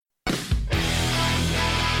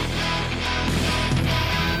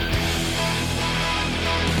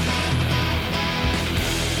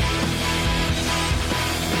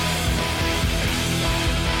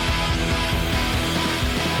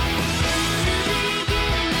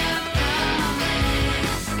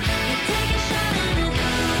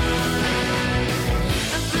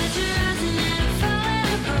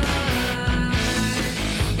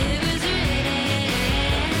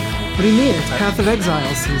What do you mean? It's Path of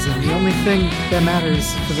Exile season. The only thing that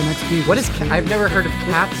matters for the next few. What is? I've never heard of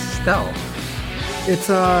Cat Stealth. It's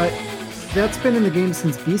that's been in the game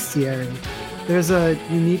since Bestiary. There's a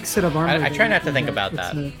unique set of armor. I try not to think about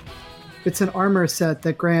that. It's an armor set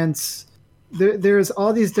that grants. There's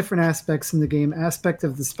all these different aspects in the game. Aspect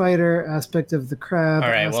of the spider, aspect of the crab, All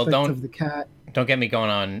right, aspect of the cat. Don't get me going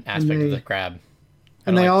on aspect of the crab.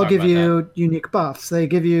 And they all give you unique buffs. They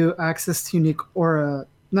give you access to unique aura,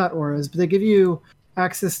 not auras, but they give you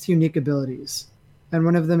access to unique abilities. And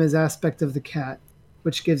one of them is aspect of the cat,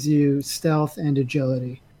 which gives you stealth and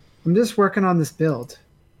agility. I'm just working on this build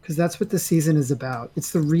because that's what the season is about.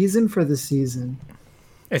 It's the reason for the season.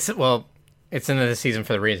 It's into the season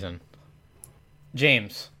for the reason.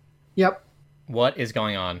 James. Yep. What is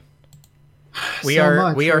going on?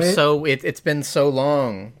 It's been so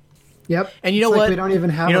long. Yep. And you know what? We don't even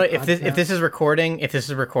have. If this is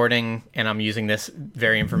recording, and I'm using this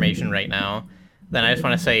very information right now, then I just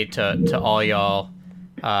want to say to all y'all,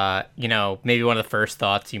 maybe one of the first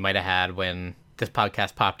thoughts you might have had when this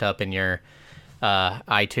podcast popped up in your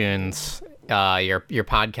iTunes, your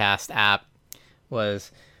podcast app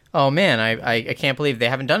was, oh man, I can't believe they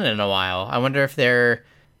haven't done it in a while. I wonder if they're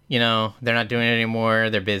not doing it anymore.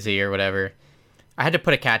 They're busy or whatever. I had to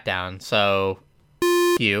put a cat down, so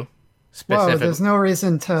you. Whoa, there's no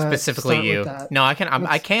reason to specifically start you. with that. No, I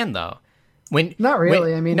can though. Not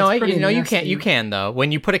really. You can't. You can though.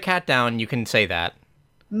 When you put a cat down, you can say that.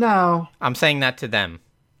 No. I'm saying that to them,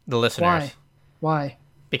 the listeners. Why?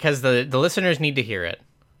 Because the listeners need to hear it.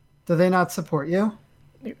 Do they not support you?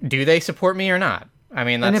 Do they support me or not? I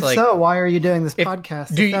mean, that's and if so, why are you doing this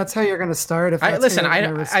podcast? If that's how you're going to start, I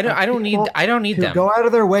don't need them. Go out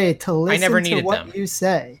of their way to listen to what you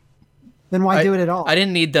say. Then why do it at all? I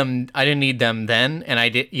didn't need them then, and I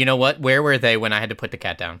did. You know what? Where were they when I had to put the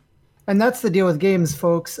cat down? And that's the deal with games,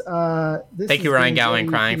 folks. Thank you, Ryan Gowan,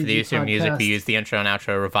 Crying for the use of music. We used the intro and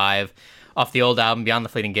outro Revive off the old album Beyond the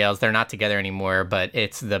Fleeting Gales. They're not together anymore, but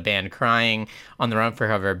it's the band Crying on the Run for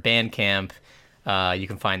Cover Bandcamp. You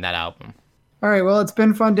can find that album. All right. Well, it's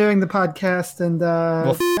been fun doing the podcast, and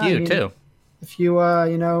you too. If you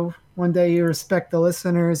one day you respect the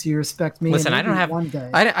listeners, you respect me. Listen, I don't have one day.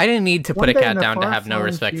 I didn't need to put a cat down to have no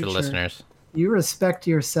respect for the listeners. You respect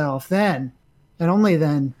yourself, then, and only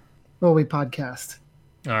then, will we podcast.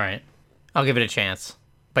 All right, I'll give it a chance.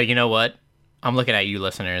 But you know what? I'm looking at you,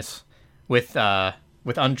 listeners, with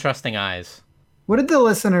untrusting eyes. What did the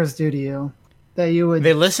listeners do to you that you would?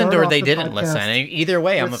 They listened or they didn't listen. Either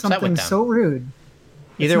way, I'm upset with them. So rude.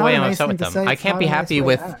 Either way, I'm upset with them. I can't be happy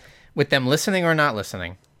with them listening or not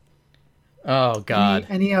listening. Oh God!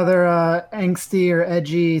 Any other angsty or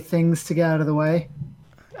edgy things to get out of the way?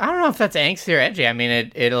 I don't know if that's angsty or edgy. I mean,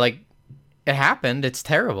 it happened. It's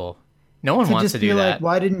terrible. No one wants to do that.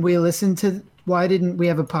 Why didn't we have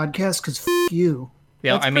a podcast? Because you.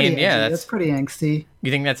 Yeah, that's pretty angsty. You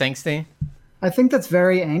think that's angsty? I think that's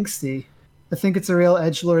very angsty. I think it's a real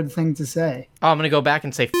edgelord thing to say. Oh, I'm gonna go back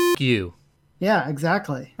and say you. Yeah,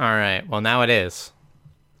 exactly. All right. Well, now it is.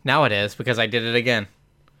 Now it is because I did it again.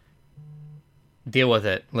 Deal with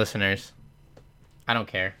it, listeners. I don't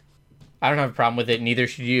care. I don't have a problem with it. Neither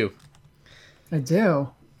should you. I do.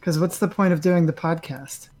 Because what's the point of doing the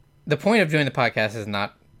podcast? The point of doing the podcast is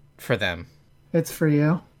not for them. It's for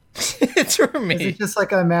you. It's for me. Is it just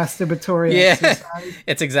like a masturbatory exercise?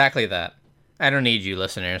 It's exactly that. I don't need you,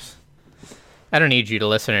 listeners. I don't need you,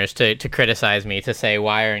 listeners, to criticize me, to say,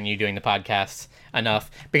 why aren't you doing the podcasts enough?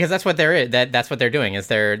 Because that's what that's what they're doing, is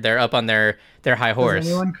they're up on their high horse.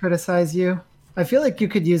 Does anyone criticize you? I feel like you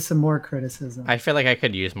could use some more criticism. I feel like I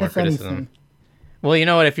could use more criticism. Anything. Well, you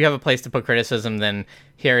know what? If you have a place to put criticism, then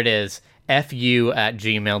here it is.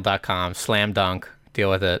 fu@gmail.com. Slam dunk. Deal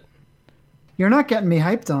with it. You're not getting me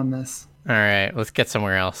hyped on this. All right. Let's get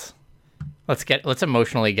somewhere else. Let's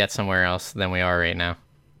emotionally get somewhere else than we are right now.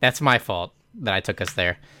 That's my fault that I took us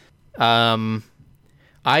there.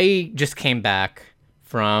 I just came back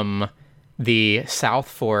from the South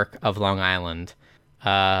Fork of Long Island.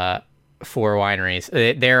 4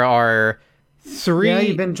 wineries. There are 3. Yeah,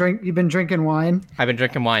 you've been drinking wine. I've been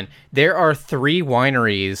drinking wine. There are 3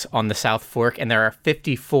 wineries on the South Fork, and there are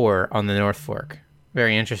 54 on the North Fork.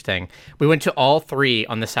 Very interesting. We went to all 3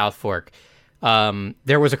 on the South Fork.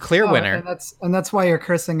 There was a clear winner, and that's why you're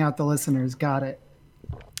cursing out the listeners. Got it.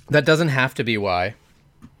 That doesn't have to be why,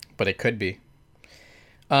 but it could be.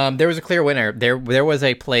 There was a clear winner. There was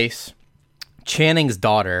a place, Channing's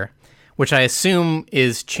Daughter, which I assume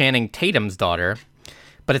is Channing Tatum's daughter,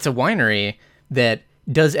 but it's a winery that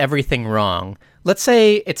does everything wrong. Let's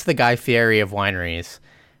say it's the Guy Fieri of wineries,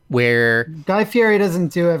 where Guy Fieri doesn't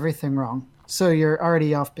do everything wrong. so you're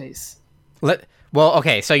already off base. Well,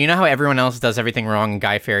 okay, so you know how everyone else does everything wrong and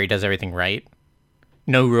Guy Fieri does everything right?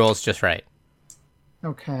 No rules, just right.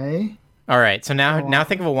 Okay. All right, so now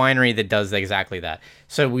think of a winery that does exactly that.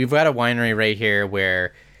 So we've got a winery right here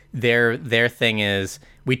where their thing is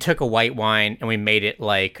we took a white wine and we made it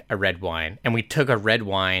like a red wine, and we took a red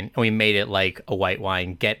wine and we made it like a white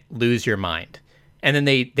wine. Lose your mind. And then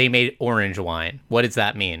they made orange wine. What does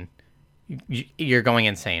that mean? You're going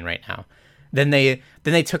insane right now. Then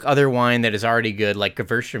they took other wine that is already good, like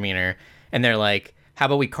Gewürztraminer, and they're like, how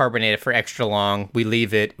about we carbonate it for extra long? We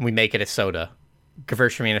leave it and we make it a soda.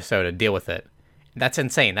 Gewürztraminer soda, deal with it. That's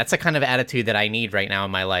insane. That's the kind of attitude that I need right now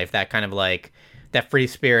in my life. That kind of like, that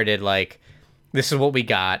free-spirited, like, this is what we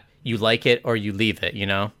got. You like it or you leave it, you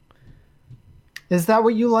know? Is that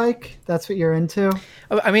what you like? That's what you're into?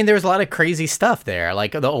 I mean, there was a lot of crazy stuff there.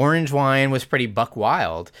 Like, the orange wine was pretty buck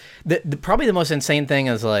wild. Probably the most insane thing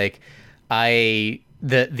is, like, they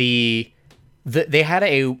had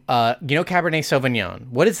a, you know, Cabernet Sauvignon.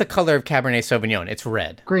 What is the color of Cabernet Sauvignon? It's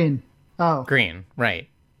red. Green. Oh. Green, right.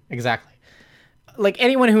 Exactly. Like,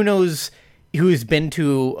 anyone who's been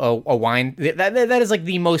to a wine, that is like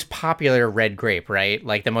the most popular red grape, right?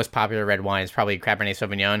 Like, the most popular red wine is probably Cabernet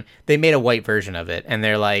Sauvignon. They made a white version of it, and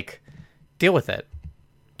they're like, deal with it.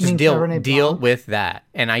 Just deal with that.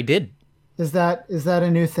 And I did. Is that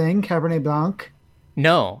a new thing, Cabernet Blanc?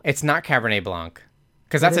 No, it's not Cabernet Blanc,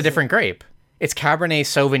 because that's a different grape. It's Cabernet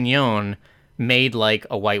Sauvignon made like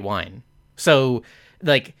a white wine. So,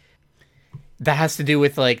 like, that has to do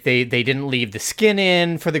with, like, they didn't leave the skin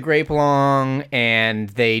in for the grape long, and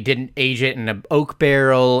they didn't age it in an oak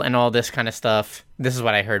barrel and all this kind of stuff. This is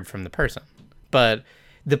what I heard from the person. But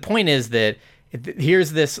the point is that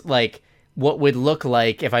here's this, like, what would look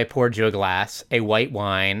like if I poured you a glass, a white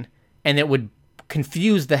wine, and it would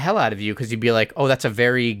confuse the hell out of you because you'd be like, oh, that's a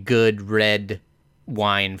very good red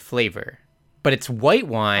wine flavor. But it's white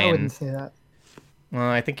wine. I wouldn't say that.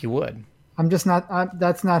 Well, I think you would. I'm just not,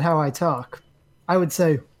 that's not how I talk. I would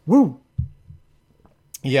say, woo.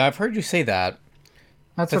 Yeah, I've heard you say that.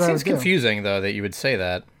 That's what I would do. It seems confusing, though, that you would say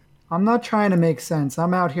that. I'm not trying to make sense.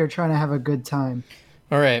 I'm out here trying to have a good time.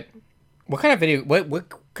 All right. What kind of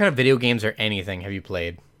video games or anything have you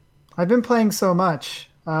played? I've been playing so much.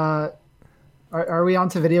 Are we on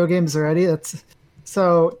to video games already?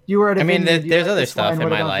 So you were at a there's other stuff in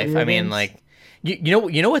my life. I mean, like, you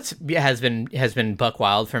know what's has been buck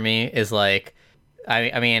wild for me is, like,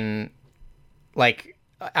 I mean, like,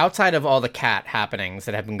 outside of all the cat happenings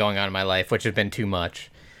that have been going on in my life, which have been too much,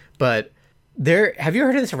 but have you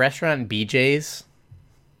heard of this restaurant BJ's?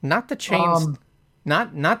 Not the chains,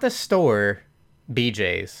 not the store,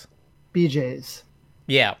 BJ's. BJ's.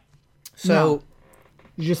 Yeah. So no.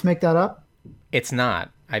 You just make that up? It's not.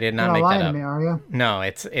 I did not make that up. You're not lying to me, are you? No,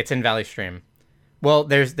 it's in Valley Stream. Well,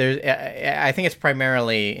 there's I think it's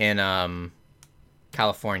primarily in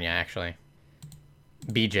California, actually.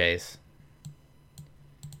 BJ's.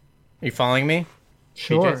 Are you following me?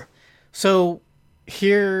 Sure. BJ's? So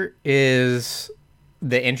here is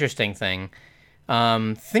the interesting thing.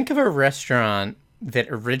 Think of a restaurant that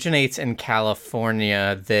originates in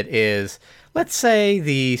California that is, let's say,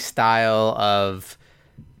 the style of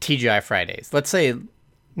TGI Fridays. Let's say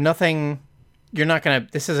this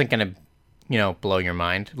isn't gonna, blow your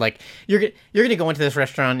mind. Like, you're gonna go into this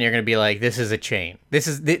restaurant and you're gonna be like, this is a chain. This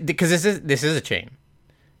is a chain.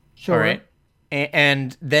 Sure. All right.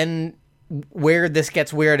 And then where this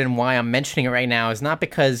gets weird and why I'm mentioning it right now is not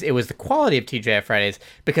because it was the quality of TGI Fridays,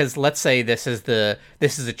 because let's say this is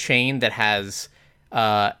a chain that has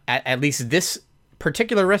at least this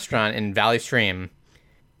particular restaurant in Valley Stream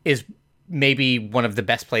is maybe one of the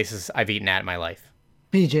best places I've eaten at in my life.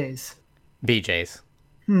 BJ's.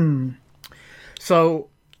 So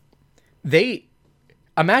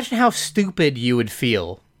imagine how stupid you would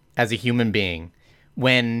feel as a human being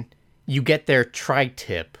when you get their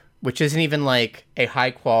tri-tip, which isn't even like a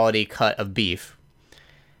high quality cut of beef,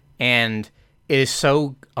 and it is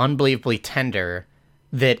so unbelievably tender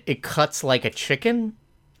that it cuts like a chicken.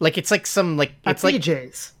 Like, it's like some, like, it's like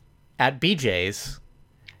BJ's. At BJ's.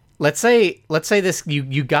 Let's say this,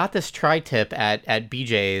 you got this tri-tip at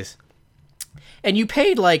BJ's, and you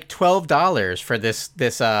paid like $12 for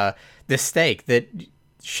this steak that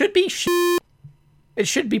should be shit. It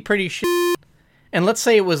should be pretty shit. And let's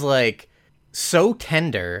say it was like so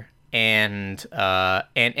tender and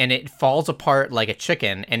it falls apart like a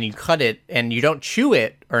chicken, and you cut it and you don't chew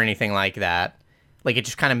it or anything like that. Like, it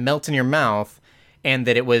just kind of melts in your mouth, and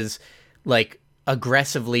that it was like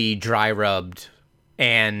aggressively dry rubbed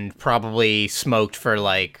and probably smoked for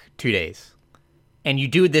like 2 days. and you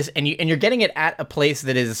do this, and you're getting it at a place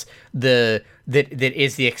that is the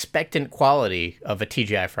expectant quality of a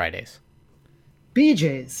TGI Fridays.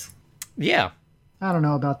 BJ's. Yeah. I don't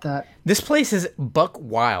know about that. This place is buck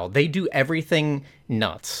wild. They do everything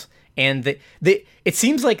nuts. And it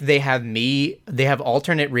seems like they have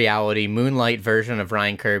alternate reality Moonlight version of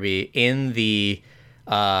Ryan Kirby in the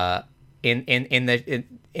in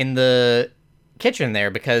the kitchen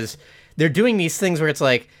there, because they're doing these things where it's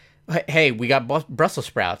like, hey, we got Brussels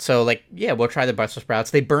sprouts, so like, yeah, we'll try the Brussels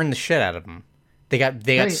sprouts. They burn the shit out of them. They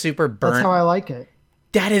got super burnt. That's how I like it.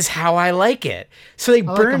 That is how I like it. So they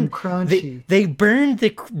burn crunchy. They burned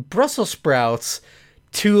the Brussels sprouts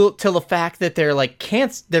to the fact that they're like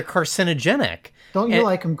they're carcinogenic. Don't you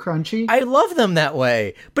like them crunchy? I love them that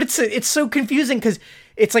way, but it's so confusing because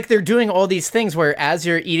it's like they're doing all these things where as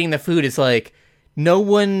you're eating the food, it's like no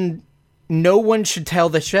one should tell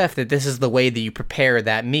the chef that this is the way that you prepare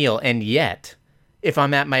that meal, and yet if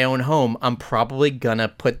I'm at my own home, I'm probably gonna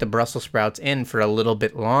put the Brussels sprouts in for a little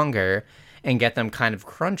bit longer and get them kind of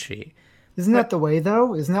crunchy. Isn't that the way,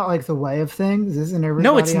 though? Isn't that like the way of things? Isn't everybody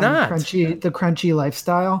No, it's on not. the crunchy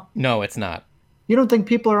lifestyle? No, it's not. You don't think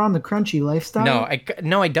people are on the crunchy lifestyle?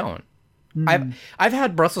 No, I don't. I've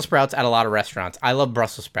had Brussels sprouts at a lot of restaurants. I love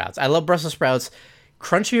Brussels sprouts. I love Brussels sprouts,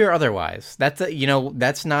 crunchy or otherwise.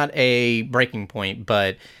 That's not a breaking point,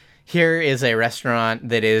 but here is a restaurant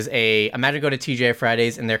that is imagine go to TGI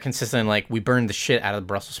Fridays and they're consistently like, we burned the shit out of the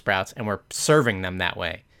Brussels sprouts and we're serving them that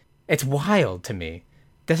way. It's wild to me.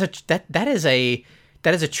 That is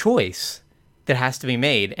a choice that has to be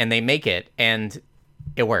made, and they make it, and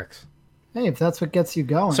it works. Hey, if that's what gets you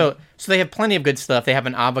going. So they have plenty of good stuff. They have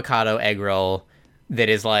an avocado egg roll that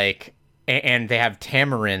is like, and they have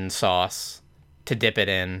tamarind sauce to dip it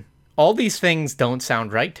in. All these things don't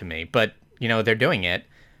sound right to me, but they're doing it.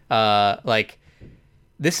 Like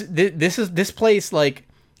this place. Like,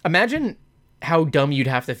 imagine how dumb you'd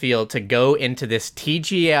have to feel to go into this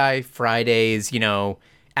TGI Fridays,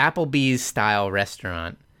 Applebee's style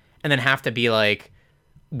restaurant, and then have to be like,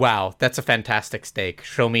 wow, that's a fantastic steak.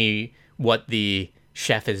 Show me what the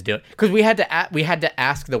chef is doing. Because we had to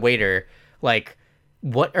ask the waiter, like,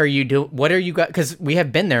 what are you doing? What are you got? Because we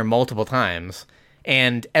have been there multiple times,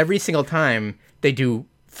 and every single time they do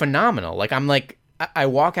phenomenal. Like, I'm like, I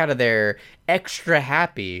walk out of there extra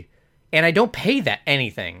happy, and I don't pay that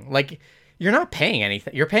anything. Like, you're not paying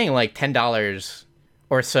anything. You're paying like $10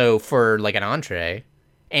 or so for like an entree,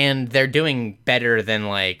 and they're doing better than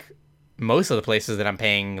like most of the places that I'm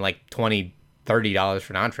paying like $20, $30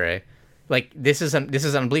 for an entree. Like, this is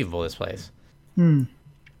unbelievable, this place.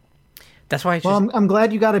 That's why I'm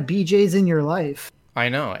glad you got a BJ's in your life. I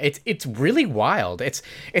know. It's really wild. It's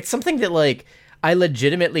something that like I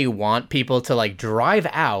legitimately want people to like drive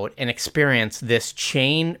out and experience this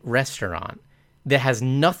chain restaurant that has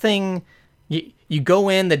nothing. You go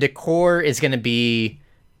in, the decor is going to be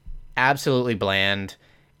absolutely bland.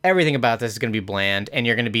 Everything about this is going to be bland, and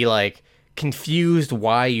you're going to be like confused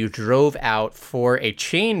why you drove out for a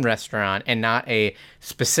chain restaurant and not a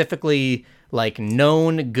specifically like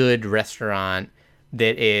known good restaurant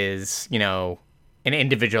that is, an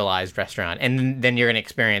individualized restaurant. And then you're going to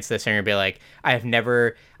experience this and you're going to be like,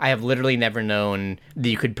 I have literally never known that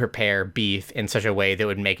you could prepare beef in such a way that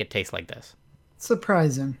would make it taste like this.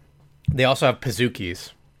 Surprising. They also have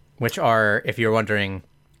Pizookies, which are, if you're wondering,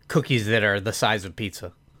 cookies that are the size of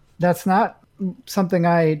pizza. That's not something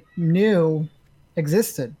I knew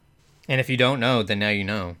existed. And if you don't know, then now you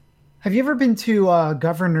know. Have you ever been to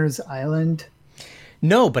Governor's Island?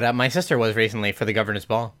 No, but my sister was recently for the Governor's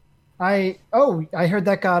Ball. I heard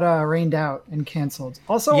that got rained out and canceled.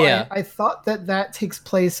 Also, yeah. I thought that takes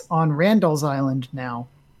place on Randall's Island now.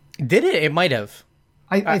 Did it? It might have.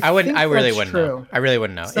 I really wouldn't know. I really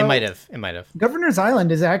wouldn't know. So, it might have. Governor's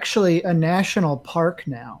Island is actually a national park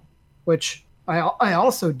now, which I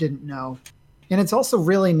also didn't know. And it's also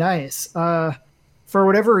really nice. For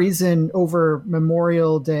whatever reason, over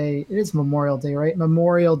Memorial Day, it is Memorial Day, right?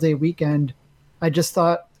 Memorial Day weekend, I just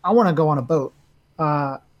thought, I want to go on a boat.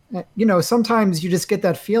 Sometimes you just get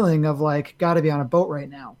that feeling of like, got to be on a boat right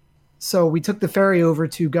now. So we took the ferry over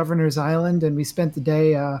to Governor's Island, and we spent the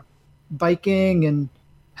day biking and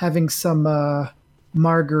having some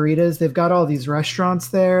margaritas. They've got all these restaurants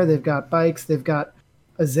there. They've got bikes. They've got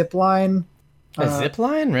a zip line. A zip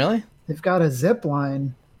line, really? They've got a zip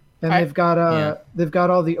line, and they've got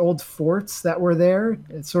all the old forts that were there.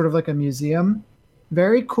 It's sort of like a museum.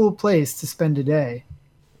 Very cool place to spend a day.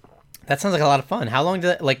 That sounds like a lot of fun. How long did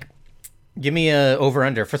that, like, give me a over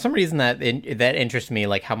under? For some reason that interests me,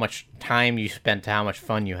 like how much time you spent to how much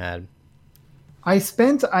fun you had. I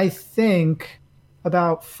spent, I think,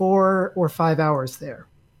 about 4 or 5 hours there.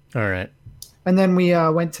 All right. And then we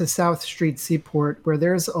went to South Street Seaport, where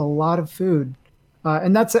there's a lot of food.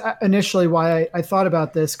 And that's initially why I thought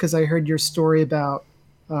about this, because I heard your story about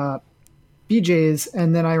BJ's,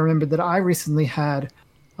 and then I remembered that I recently had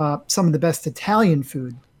some of the best Italian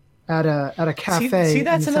food at a cafe. See,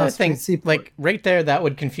 that's in another South Street thing. Seaport. Like right there, that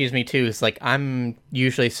would confuse me too. Is like I'm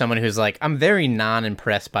usually someone who's like I'm very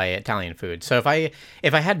non-impressed by Italian food. So if I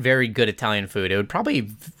had very good Italian food, it would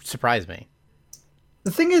probably surprise me. The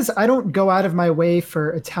thing is, I don't go out of my way for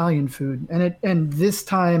Italian food, and this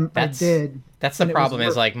time I did. That's the and it was problem. Is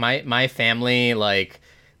worth- like my family, like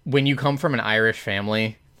when you come from an Irish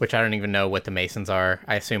family, which I don't even know what the Masons are.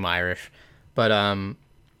 I assume Irish, but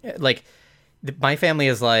like my family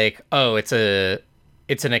is like, oh, it's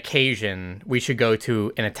an occasion. We should go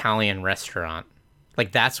to an Italian restaurant.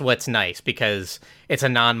 Like that's what's nice because it's a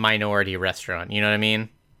non-minority restaurant. You know what I mean?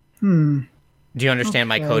 Do you understand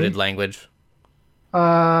my Okay. coded language?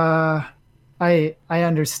 I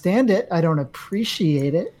understand it. I don't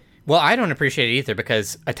appreciate it. Well, I don't appreciate it either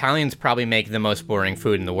because Italians probably make the most boring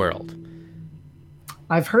food in the world.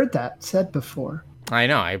 I've heard that said before. I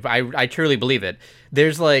know. I truly believe it.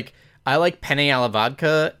 There's like I like penne alla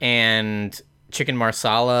vodka and chicken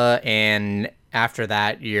marsala, and after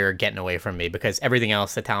that you're getting away from me because everything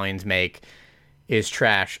else Italians make is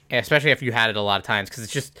trash, especially if you had it a lot of times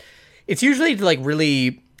because it's usually like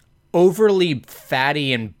really overly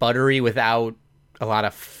fatty and buttery without a lot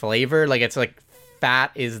of flavor. Like it's like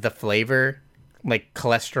fat is the flavor, like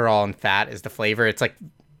cholesterol and fat is the flavor. It's like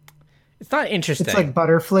it's not interesting. It's like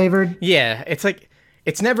butter flavored. Yeah, it's like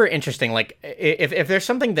it's never interesting. Like if there's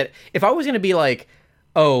something that if I was gonna be like,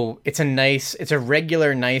 oh, it's a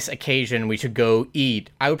regular nice occasion we should go eat,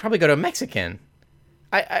 I would probably go to a Mexican.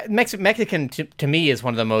 Mexican to me is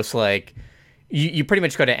one of the most like you pretty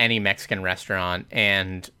much go to any Mexican restaurant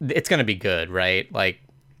and it's gonna be good, right? Like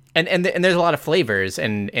and there's a lot of flavors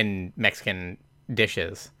in Mexican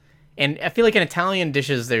dishes, and I feel like in Italian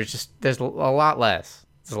dishes there's a lot less.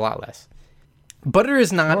 There's a lot less. Butter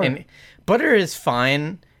is not Sure. an butter is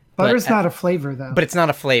fine. Butter's but, not a flavor, though. but it's not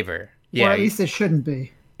a flavor. Yeah. Or at least it shouldn't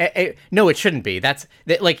be. No, it shouldn't be. That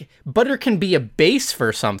like butter can be a base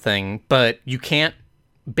for something, but you can't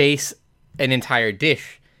base an entire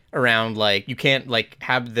dish around like you can't like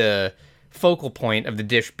have the focal point of the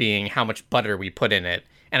dish being how much butter we put in it.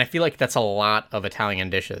 And I feel like that's a lot of Italian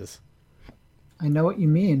dishes I know what you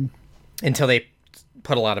mean. until they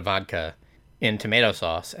put a lot of vodka in tomato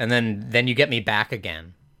sauce, and then you get me back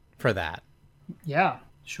again for that. Yeah,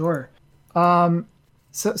 sure.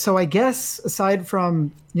 So I guess aside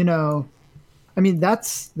from, I mean,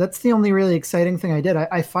 that's the only really exciting thing I did.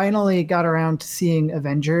 I finally got around to seeing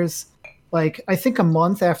Avengers, like I think a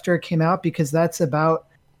month after it came out, because that's about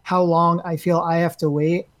how long I feel I have to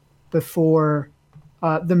wait before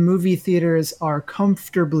the movie theaters are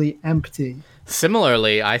comfortably empty.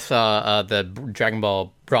 Similarly, I saw the Dragon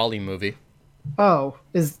Ball Broly movie. Oh,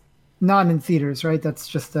 is not in theaters, right? That's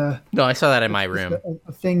just No, I saw that in my room.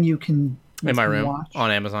 a thing you can In my room watch. on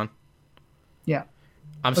Amazon. Yeah.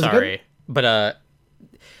 I'm Was it sorry, but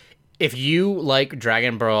if you like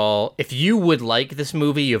Dragon Ball, if you would like this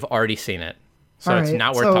movie, you've already seen it, so All it's right,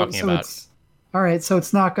 not worth talking about. All right, so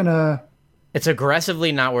it's not gonna. It's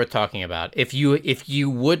aggressively not worth talking about. If you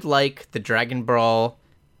would like the Dragon Ball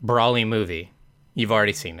Broly movie, you've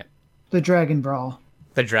already seen it. The Dragon Brawl.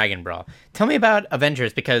 The Dragon Brawl. Tell me about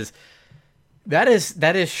Avengers because that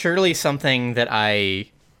is surely something that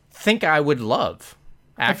I think I would love.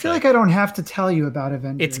 Actually. I feel like I don't have to tell you about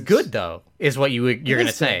Avengers. It's good though, is what you're going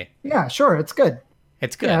to say. Yeah, sure, it's good.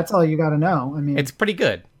 It's good. Yeah, that's all you got to know. I mean, It's pretty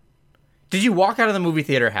good. Did you walk out of the movie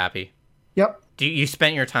theater happy? Yep. You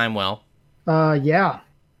spent your time well? Yeah.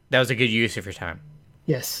 That was a good use of your time.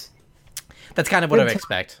 Yes. That's kind of what I Good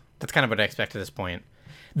expect. That's kind of what I expect at this point.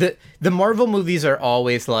 The Marvel movies are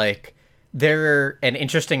always like they're an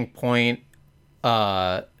interesting point.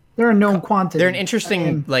 They're a known quantity. They're an interesting I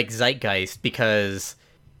mean, like zeitgeist because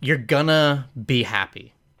you're gonna be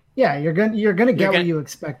happy. yeah, you're gonna get gonna- what you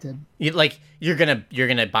expected. You're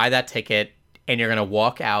gonna buy that ticket and you're gonna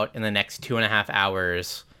walk out in the next 2.5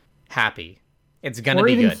 hours happy. It's gonna Or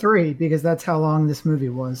be even good. 3, because that's how long this movie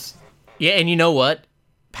was. Yeah, and you know what?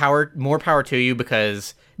 More power to you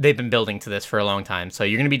because they've been building to this for a long time. So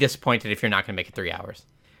you're gonna be disappointed if you're not gonna make it 3 hours.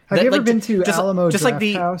 Have you ever been to Alamo just like Draft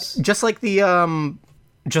the House? just like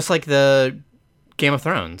the Game of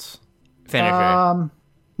Thrones finisher.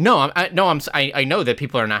 I know that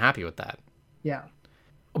people are not happy with that. Yeah.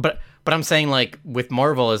 But I'm saying like with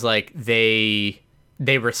Marvel is like they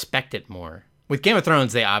respect it more. With Game of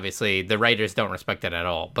Thrones, they obviously the writers don't respect it at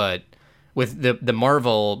all. But with the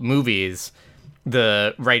Marvel movies,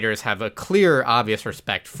 the writers have a clear, obvious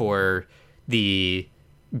respect for the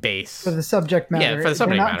base. For the subject matter. Yeah, for the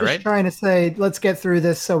subject They're not matter, just right? trying to say, let's get through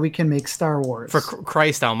this so we can make Star Wars. For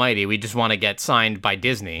Christ Almighty, we just want to get signed by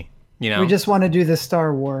Disney. You know, We just want to do the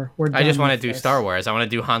Star War. I just want to do Star Wars. I want to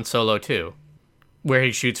do Han Solo 2, where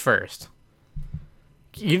he shoots first.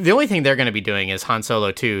 The only thing they're going to be doing is Han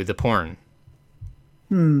Solo 2, the porn.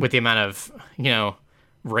 With the amount of,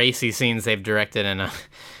 racy scenes they've directed in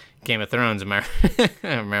Game of Thrones. Am I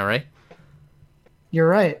right? You're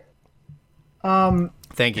right.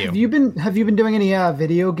 Thank you. Have you been doing any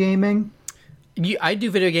video gaming? I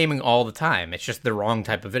do video gaming all the time. It's just the wrong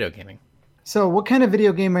type of video gaming. So what kind of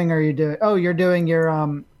video gaming are you doing? Oh, you're doing your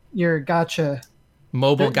gacha.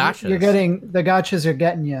 Mobile gachas. You're getting the gachas are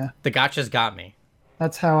getting you. The gachas got me.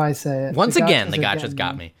 That's how I say it. Once again, the gachas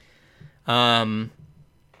got me.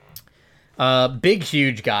 Big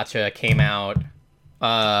Huge Gacha came out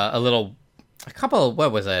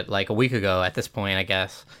what was it, like a week ago at this point, I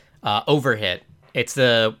guess. Overhit. I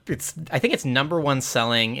think it's #1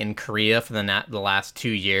 selling in Korea for the last 2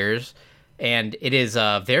 years, and it is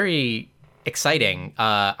very exciting.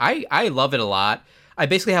 I love it a lot. I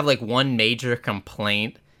basically have like one major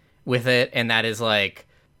complaint with it, and that is like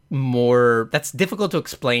that's difficult to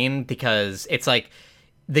explain because it's like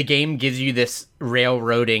the game gives you this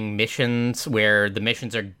railroading missions where the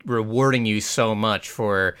missions are rewarding you so much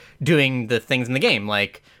for doing the things in the game,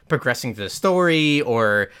 like progressing through the story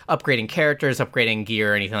or upgrading characters, upgrading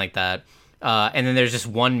gear, or anything like that. And then there's just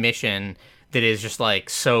one mission that is just like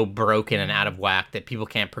so broken and out of whack that people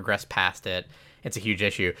can't progress past it. It's a huge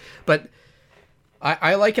issue. But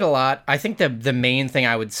I like it a lot. I think the main thing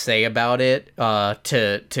I would say about it,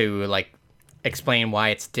 to like explain why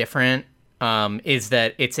it's different, is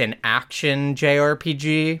that it's an action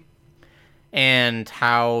JRPG, and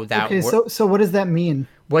how that works. Okay, so what does that mean?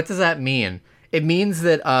 What does that mean? It means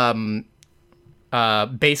that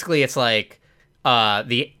basically it's like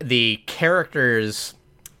the characters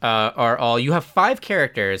are all, you have 5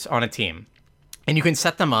 characters on a team, and you can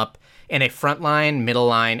set them up in a front line, middle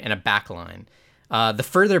line, and a back line. The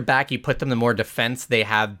further back you put them, the more defense they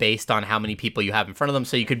have based on how many people you have in front of them.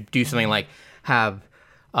 So you could do something like have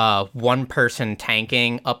one person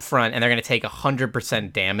tanking up front, and they're going to take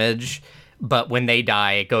 100% damage. But when they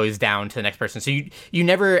die, it goes down to the next person. So you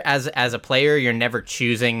never, as a player, you're never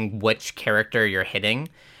choosing which character you're hitting.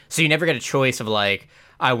 So you never get a choice of like,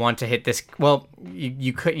 I want to hit this. Well,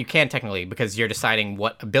 you can technically, because you're deciding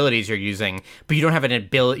what abilities you're using, but you don't have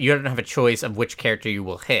you don't have a choice of which character you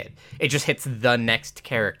will hit. It just hits the next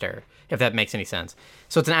character, if that makes any sense.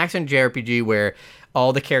 So it's an action JRPG where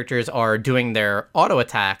all the characters are doing their auto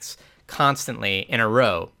attacks constantly in a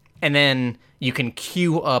row, and then you can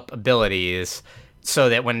queue up abilities so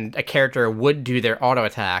that when a character would do their auto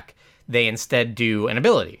attack, they instead do an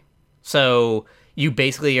ability. So you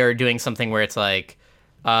basically are doing something where it's like,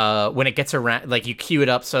 when it gets around, like you queue it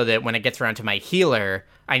up so that when it gets around to my healer,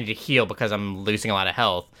 I need to heal because I'm losing a lot of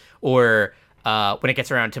health. Or when it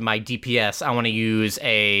gets around to my DPS, I want to use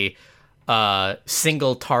a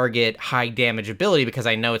single target high damage ability because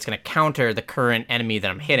I know it's going to counter the current enemy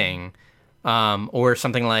that I'm hitting, or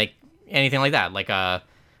something like anything like that. Like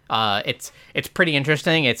it's pretty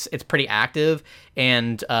interesting. It's pretty active,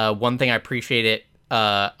 and one thing I appreciate it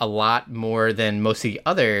a lot more than most of the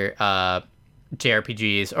other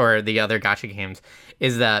JRPGs or the other gacha games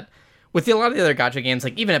is that with a lot of the other gacha games,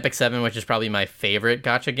 like even Epic 7, which is probably my favorite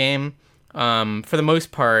gacha game, for the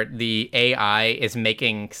most part, the AI is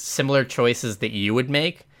making similar choices that you would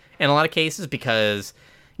make in a lot of cases because,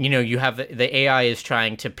 you have the AI is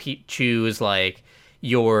trying to choose like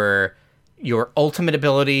your ultimate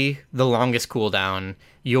ability, the longest cooldown,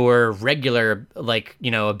 your regular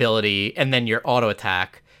ability, and then your auto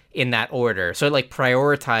attack in that order. So it like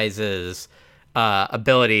prioritizes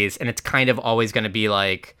abilities, and it's kind of always going to be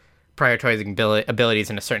like prioritizing abilities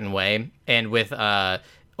in a certain way. And with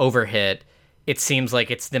Overhit, it seems like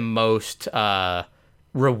it's the most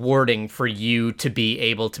rewarding for you to be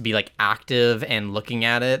able to be like active and looking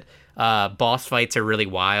at it. Boss fights are really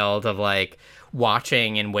wild, of like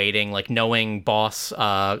watching and waiting, like knowing boss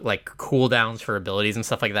like cooldowns for abilities and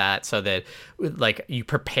stuff like that, so that like you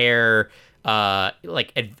prepare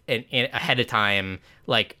ahead of time.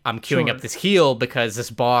 Like I'm queuing up this heal because this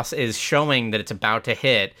boss is showing that it's about to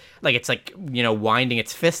hit. Like it's like, winding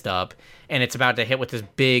its fist up, and it's about to hit with this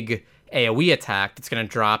big AoE attack that's gonna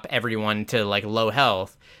drop everyone to like low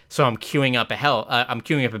health. So I'm queuing up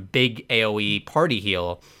a big AoE party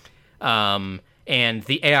heal, and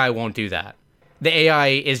the AI won't do that. The AI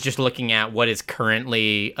is just looking at what is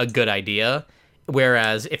currently a good idea,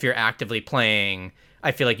 Whereas if you're actively playing,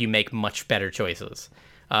 I feel like you make much better choices.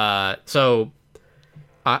 So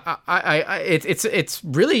it's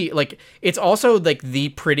really like it's also like the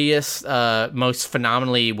prettiest, most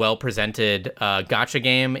phenomenally well presented gacha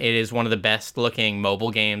game. It is one of the best looking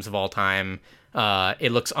mobile games of all time.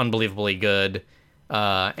 It looks unbelievably good,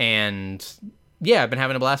 and yeah, I've been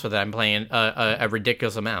having a blast with it. I'm playing a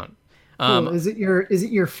ridiculous amount. Cool. Is it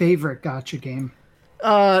your favorite gacha game?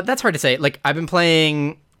 That's hard to say. Like I've been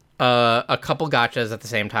playing a couple gachas at the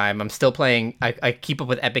same time. I'm still playing. I keep up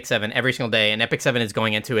with Epic 7 every single day, and Epic 7 is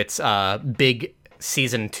going into its big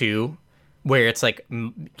season 2, where it's like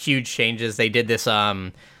huge changes. They did this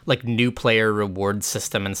like new player reward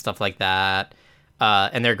system and stuff like that,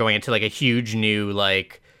 and they're going into like a huge new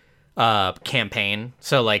like campaign.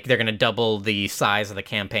 So like they're gonna double the size of the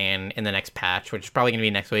campaign in the next patch, which is probably gonna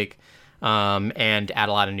be next week, and add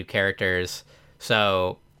a lot of new characters.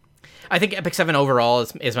 So I think Epic 7 overall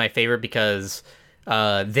is my favorite because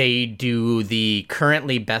they do the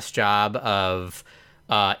currently best job of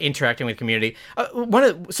interacting with community.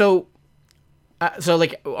 So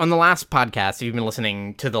like on the last podcast, if you've been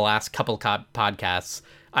listening to the last couple podcasts,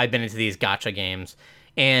 I've been into these gacha games.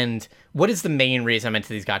 And what is the main reason I'm into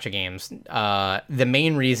these gacha games? The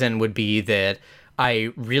main reason would be that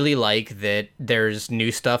I really like that there's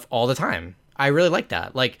new stuff all the time. I really like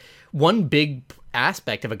that. Like, one big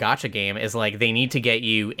aspect of a gacha game is like they need to get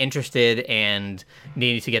you interested and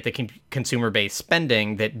need to get the consumer-based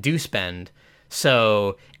spending that do spend.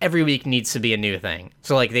 So every week needs to be a new thing.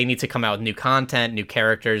 So like they need to come out with new content, new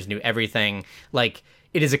characters, new everything. Like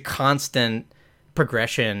it is a constant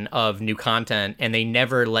progression of new content, and they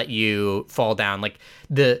never let you fall down. Like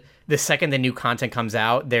the second the new content comes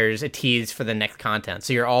out, there's a tease for the next content.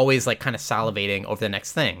 So you're always like kind of salivating over the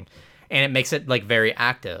next thing. And it makes it like very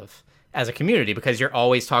active as a community because you're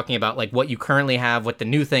always talking about like what you currently have, what the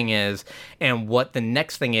new thing is, and what the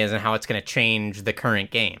next thing is, and how it's going to change the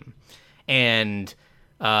current game. And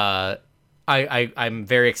I'm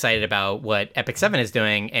very excited about what Epic 7 is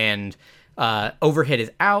doing, and Overhit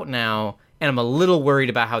is out now, and I'm a little worried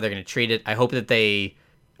about how they're going to treat it. I hope that they,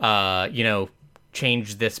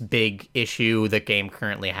 change this big issue the game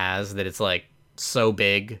currently has, that it's like so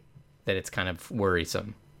big that it's kind of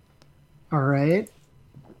worrisome. All right.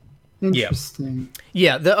 Interesting.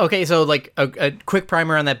 Yeah. Okay. So like a quick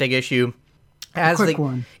primer on that big issue.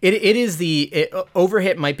 One.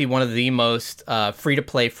 Overhit might be one of the most free to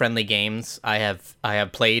play friendly games I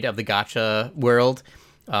have played of the gacha world.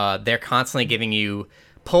 They're constantly giving you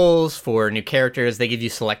polls for new characters. They give you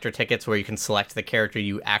selector tickets where you can select the character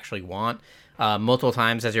you actually want multiple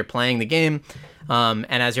times as you're playing the game, and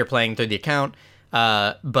as you're playing through the account.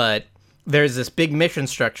 But there's this big mission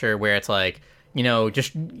structure where it's like,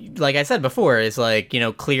 just like I said before, is like,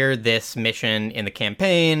 clear this mission in the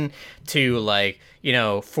campaign to like,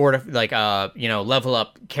 level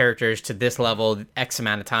up characters to this level X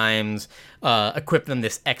amount of times, equip them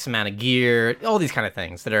this X amount of gear, all these kind of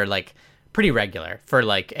things that are like pretty regular for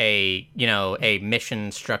like a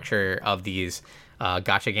mission structure of these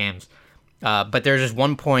gacha games. But there's just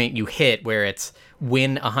one point you hit where it's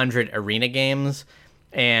win 100 arena games.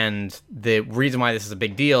 And the reason why this is a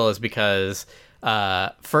big deal is because,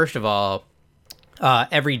 first of all,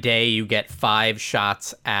 every day you get 5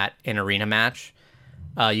 shots at an arena match.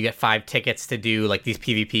 You get 5 tickets to do like these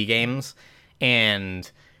PvP games.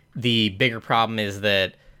 And the bigger problem is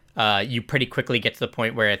that you pretty quickly get to the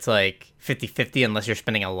point where it's like 50-50 unless you're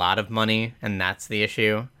spending a lot of money. And that's the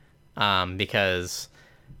issue. Because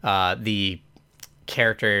the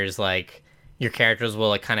characters, like your characters will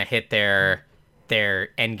like kind of hit their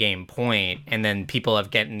end game point, and then people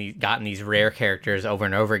have gotten these rare characters over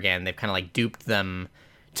and over again. They've kind of like duped them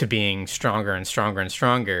to being stronger and stronger and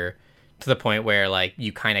stronger to the point where like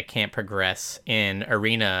you kind of can't progress in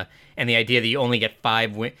arena. And the idea that you only get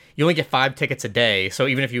 5 tickets a day, so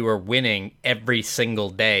even if you were winning every single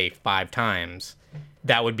day 5 times,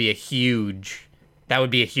 that would be a huge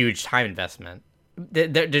time investment.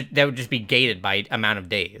 That would just be gated by amount of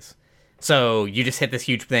days. So you just hit this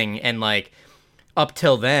huge thing, and like up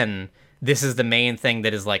till then, this is the main thing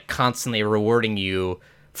that is like constantly rewarding you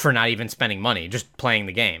for not even spending money, just playing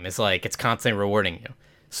the game. It's like it's constantly rewarding you.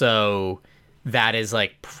 So that is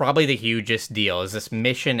like probably the hugest deal. Is this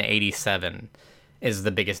Mission 87 is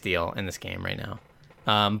the biggest deal in this game right now.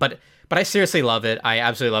 But I seriously love it. I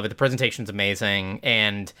absolutely love it. The presentation's amazing,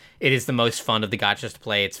 and it is the most fun of the gachas to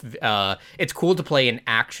play. It's cool to play an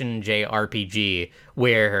action JRPG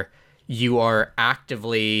where you are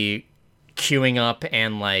actively queuing up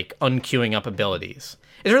and like unqueuing up abilities.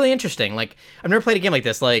 is really interesting. Like, I've never played a game like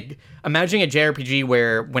this. Like, imagining a JRPG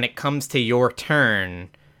where when it comes to your turn,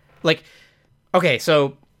 like, okay,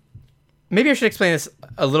 so maybe I should explain this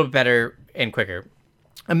a little bit better and quicker.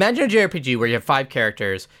 Imagine a JRPG where you have 5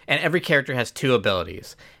 characters and every character has 2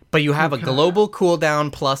 abilities, but you have a global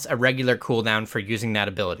cooldown plus a regular cooldown for using that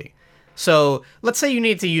ability. So let's say you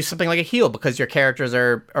need to use something like a heal because your characters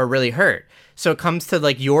are really hurt. So it comes to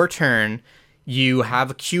like your turn, you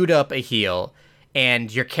have queued up a heal,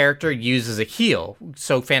 and your character uses a heal.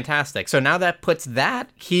 So fantastic. So now that puts that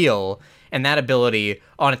heal and that ability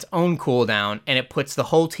on its own cooldown, and it puts the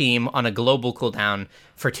whole team on a global cooldown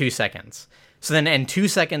for 2 seconds. So then in 2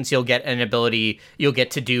 seconds, you'll get an ability, you'll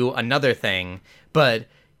get to do another thing, but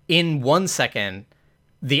in 1 second,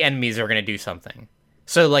 the enemies are going to do something.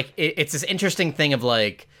 So, like, it's this interesting thing of,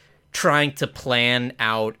 like, trying to plan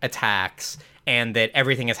out attacks and that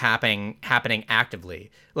everything is happening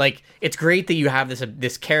actively. Like, it's great that you have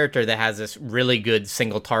this character that has this really good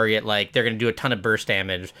single target, like, they're going to do a ton of burst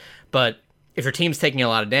damage, but if your team's taking a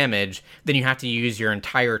lot of damage, then you have to use your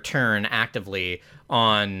entire turn actively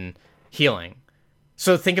on healing.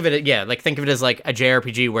 So think of it as, like, a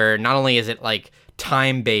JRPG where not only is it, like,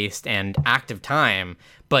 time-based and active time,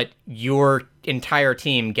 but your entire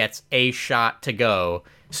team gets a shot to go,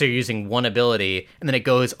 so you're using one ability, and then it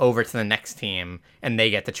goes over to the next team, and they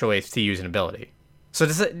get the choice to use an ability. So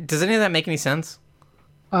does any of that make any sense?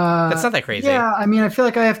 That's not that crazy. Yeah, I mean, I feel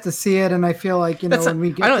like I have to see it, and I feel like, when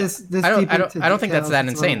we get this deep into details, I don't think that's that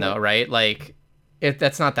insane, though, right? Like,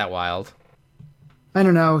 that's not that wild. I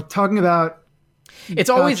don't know. Talking about it's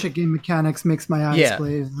always game mechanics makes my eyes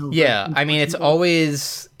glaze. Yeah, I mean, it's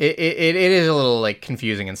always it is a little like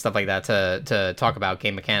confusing and stuff like that to talk about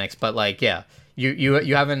game mechanics, but like, yeah,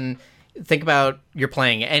 you haven't think about you're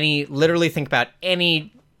playing literally think about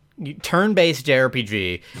any turn-based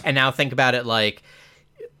JRPG, and now think about it like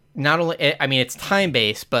not only, I mean, it's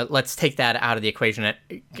time-based, but let's take that out of the equation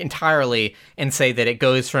entirely and say that it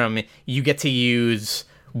goes from you get to use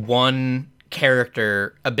one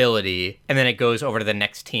character ability and then it goes over to the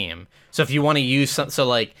next team. So if you want to use so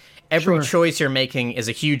like every choice you're making is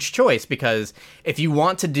a huge choice, because if you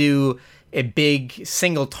want to do a big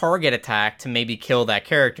single target attack to maybe kill that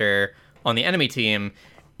character on the enemy team,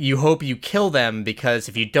 you hope you kill them, because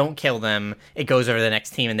if you don't kill them, it goes over to the next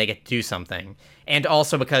team and they get to do something. And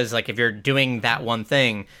also because, like, if you're doing that one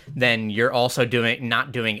thing, then you're also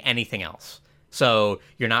not doing anything else. So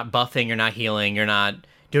you're not buffing, you're not healing, you're not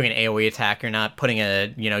doing an AoE attack, you're not putting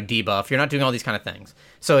a, debuff, you're not doing all these kind of things.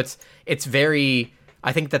 So it's very,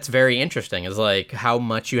 I think that's very interesting, is like how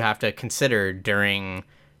much you have to consider during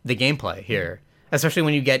the gameplay here. Especially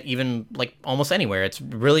when you get even, like, almost anywhere. It's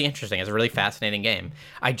really interesting. It's a really fascinating game.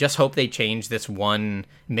 I just hope they change this one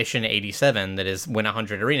Mission 87 that is win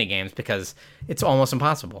 100 arena games, because it's almost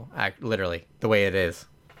impossible, literally, the way it is.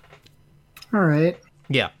 All right.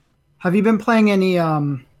 Yeah. Have you been playing any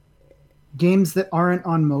games that aren't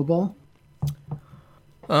on mobile?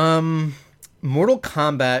 Mortal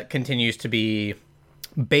Kombat continues to be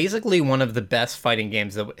basically one of the best fighting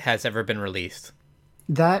games that has ever been released.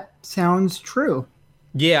 That sounds true.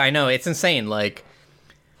 Yeah, I know, it's insane. Like,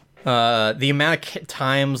 the amount of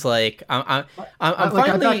times, like, I'm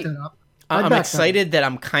excited that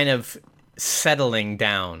I'm kind of settling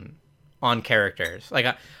down on characters.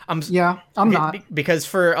 Like, I'm not, because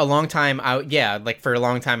for a long time, I'm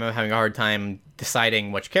having a hard time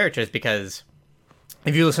deciding which characters, because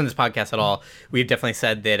if you listen to this podcast at all, we've definitely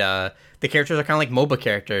said that the characters are kind of like MOBA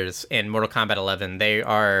characters in Mortal Kombat 11. They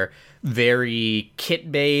are very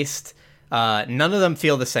kit-based. None of them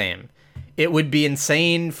feel the same. It would be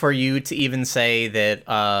insane for you to even say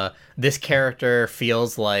that this character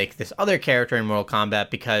feels like this other character in Mortal Kombat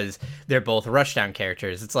because they're both rushdown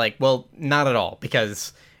characters. It's like, well, not at all,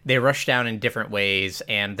 because they rush down in different ways,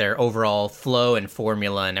 and their overall flow and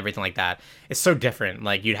formula and everything like that is so different.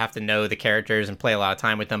 Like, you'd have to know the characters and play a lot of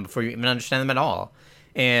time with them before you even understand them at all.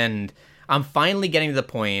 And I'm finally getting to the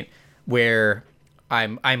point where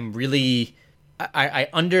I'm really, I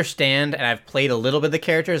understand, and I've played a little bit of the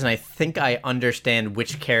characters, and I think I understand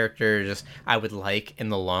which characters I would like in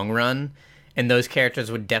the long run. And those characters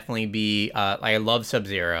would definitely be, I love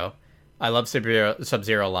Sub-Zero. I love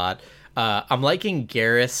Sub-Zero a lot. I'm liking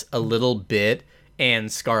Garrus a little bit, and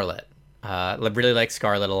Scarlet. I really like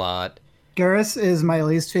Scarlet a lot. Garrus is my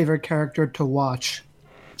least favorite character to watch.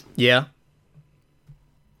 Yeah?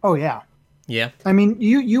 Oh, yeah. Yeah? I mean,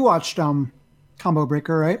 you watched Combo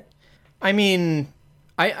Breaker, right? I mean,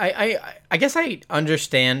 I guess I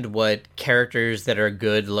understand what characters that are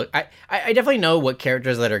good look. I definitely know what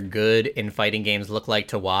characters that are good in fighting games look like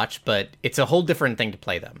to watch, but it's a whole different thing to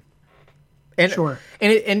play them. And Sure.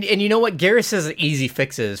 and you know what? Garrus has easy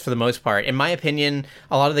fixes for the most part. In my opinion,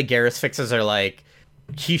 a lot of the Garrus fixes are like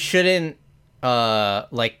he shouldn't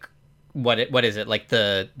like what is it? Like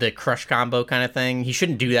the crush combo kind of thing. He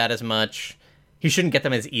shouldn't do that as much. He shouldn't get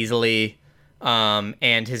them as easily.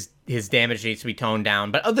 And his damage needs to be toned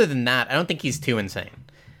down. But other than that, I don't think he's too insane.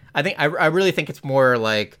 I really think it's more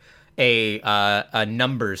like a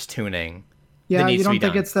numbers tuning. Yeah, you don't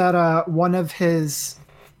think it's that one of his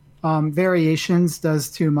variations does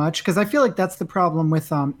too much? Because I feel like that's the problem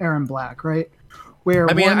with Aaron Black, right? Where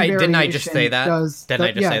I mean, one didn't I just say that? Does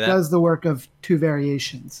the work of two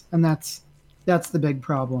variations, and that's the big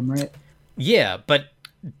problem, right? Yeah, but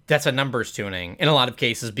that's a numbers tuning in a lot of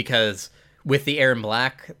cases, because with the Aaron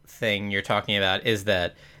Black thing you're talking about is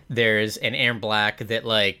that there's an Aaron Black that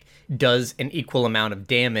like does an equal amount of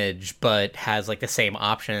damage but has like the same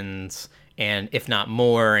options, and if not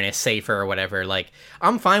more, and is safer or whatever. Like,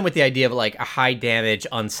 I'm fine with the idea of like a high damage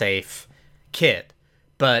unsafe kit,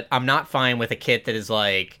 but I'm not fine with a kit that is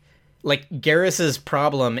like Garrus's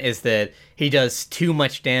problem is that he does too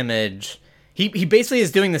much damage. He basically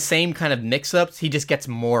is doing the same kind of mix-ups, he just gets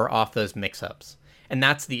more off those mix-ups. And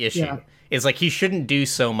that's the issue. Yeah. Is like he shouldn't do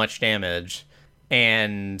so much damage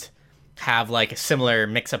and have like a similar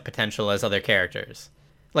mix-up potential as other characters.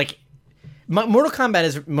 Like Mortal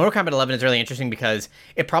Kombat 11 is really interesting because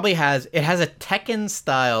it has a Tekken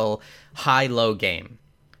style high-low game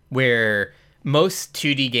where most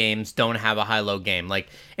 2D games don't have a high-low game. Like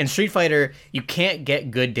in Street Fighter, you can't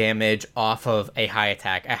get good damage off of a high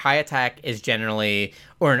attack. A high attack is generally,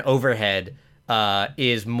 or an overhead,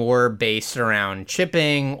 is more based around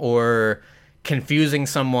chipping or confusing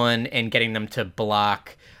someone and getting them to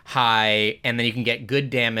block high, and then you can get good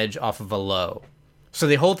damage off of a low. So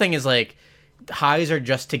the whole thing is like highs are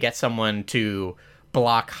just to get someone to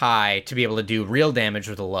block high to be able to do real damage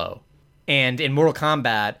with a low. And in Mortal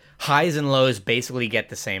Kombat, highs and lows basically get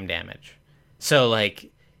the same damage. So like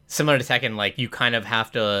similar to Tekken, like you kind of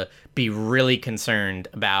have to be really concerned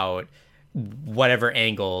about whatever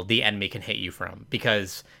angle the enemy can hit you from,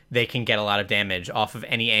 because they can get a lot of damage off of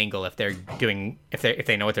any angle if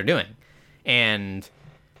they know what they're doing. And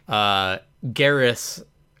Garrus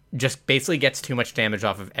just basically gets too much damage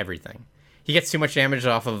off of everything. He gets too much damage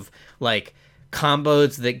off of like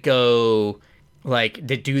combos that go like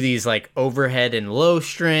that do these like overhead and low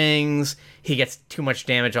strings. He gets too much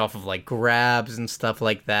damage off of like grabs and stuff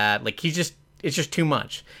like that. Like it's just too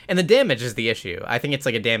much. And the damage is the issue. I think it's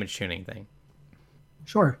like a damage tuning thing.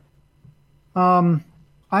 Sure. I'm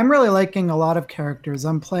really liking a lot of characters.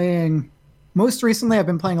 Most recently I've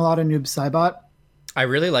been playing a lot of Noob Saibot. I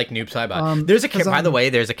really like Noob Saibot. By the way,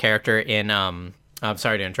 there's a character in I'm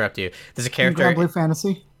sorry to interrupt you. There's a character in Granblue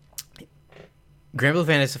Fantasy. Granblue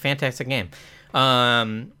Fantasy is a fantastic game.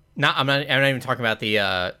 I'm not even talking about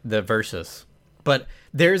the Versus. But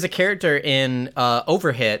there's a character in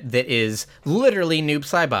Overhit that is literally Noob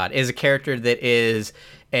Saibot. Is a character that is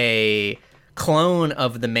a clone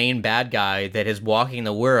of the main bad guy that is walking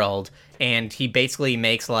the world, and he basically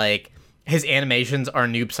makes like his animations are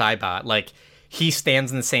Noob Saibot. Like he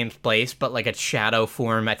stands in the same place, but like a shadow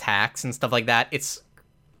form attacks and stuff like that. It's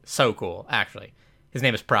so cool, actually. His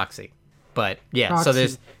name is Proxy. But yeah, Proxy.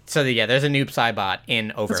 there's a Noob Saibot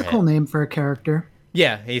in Overhit. That's a cool name for a character.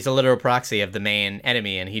 Yeah, he's a literal proxy of the main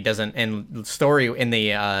enemy, and he doesn't. In the story, in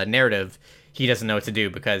the narrative, he doesn't know what to do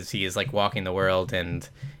because he is like walking the world, and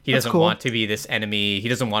he doesn't want to be this enemy. He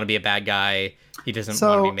doesn't want to be a bad guy. He doesn't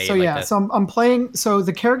want to be made like this. So I'm playing. So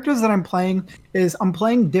the characters that I'm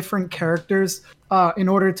playing different characters in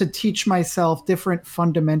order to teach myself different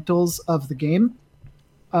fundamentals of the game.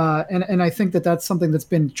 And I think that's something that's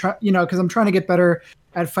been, because I'm trying to get better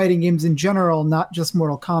at fighting games in general, not just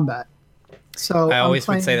Mortal Kombat. So I always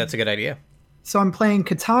would say that's a good idea. So I'm playing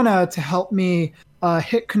Katana to help me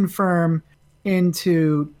hit confirm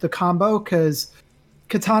into the combo, because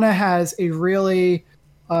Katana has a really,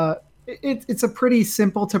 it's a pretty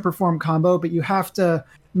simple to perform combo, but you have to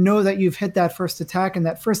know that you've hit that first attack, and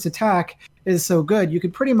that first attack is so good. You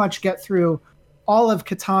could pretty much get through all of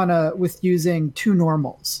Katana with using two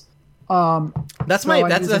normals. That's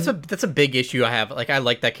a big issue I have. Like I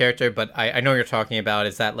like that character, but I know what you're talking about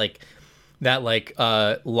is that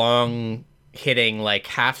long hitting, like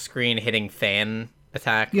half screen hitting fan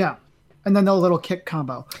attack. Yeah. And then the little kick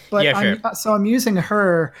combo. But yeah, sure. So I'm using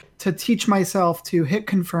her to teach myself to hit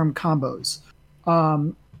confirm combos.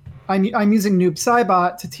 I'm using Noob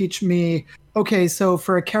Saibot to teach me, okay, so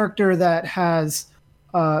for a character that has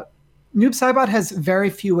Noob Saibot has very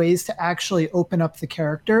few ways to actually open up the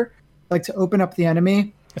character, like to open up the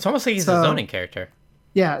enemy. It's almost like he's a zoning character.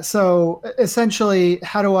 Yeah, so essentially,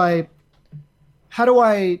 how do I how do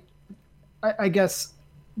I guess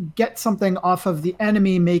get something off of the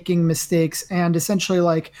enemy making mistakes and essentially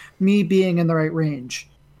like me being in the right range.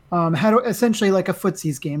 How to essentially like a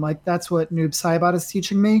footsies game. Like that's what Noob Saibot is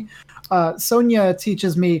teaching me. Sonia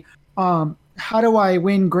teaches me how do I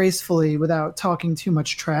win gracefully without talking too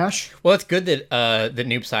much trash. Well, it's good that that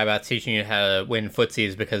Noob Saibot's teaching you how to win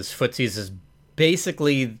footsies, because footsies is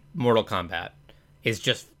basically Mortal Kombat.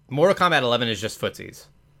 Mortal Kombat 11 is just footsies.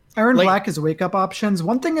 Aaron Black is wake up options.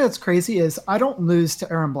 One thing that's crazy is I don't lose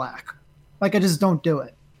to Aaron Black. Like I just don't do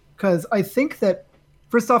it. Because I think that,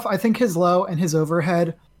 first off, I think his low and his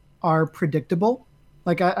overhead are predictable.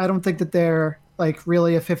 Like I don't think that they're like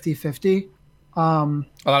really a 50-50. A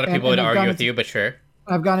lot of people would argue with you, but sure.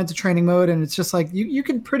 I've gone into training mode and it's just like you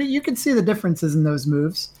can see the differences in those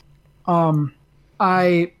moves.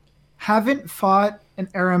 I haven't fought an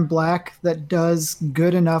Aaron Black that does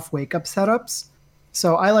good enough wake up setups.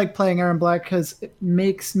 So I like playing Aaron Black because it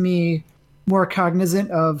makes me more cognizant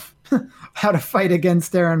of how to fight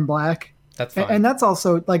against Aaron Black. That's fine. And that's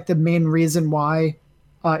also like the main reason why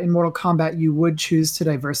in Mortal Kombat you would choose to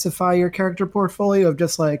diversify your character portfolio of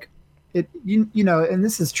just like it, you know, and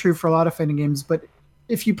this is true for a lot of fighting games, but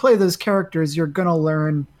if you play those characters, you're going to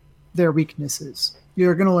learn their weaknesses.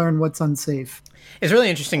 You're going to learn what's unsafe. It's really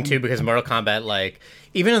interesting too, because Mortal Kombat, like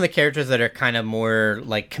even in the characters that are kind of more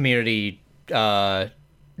like community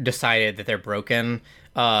decided that they're broken,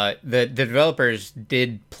 the developers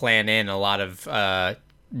did plan in a lot of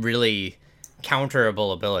really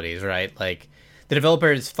counterable abilities, right? Like the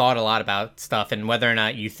developers thought a lot about stuff, and whether or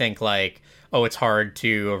not you think like, oh, it's hard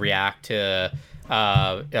to react to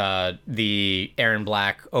the Aaron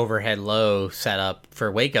Black overhead low setup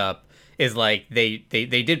for wake up, is like they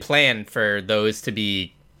did plan for those to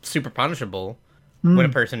be super punishable when a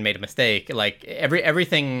person made a mistake. Like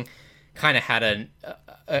everything kind of had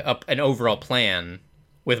an overall plan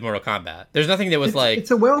with Mortal Kombat. There's nothing that was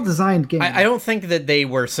it's a well-designed game. I don't think that they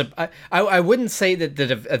were I wouldn't say that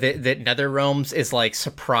that NetherRealms is like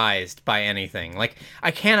surprised by anything. Like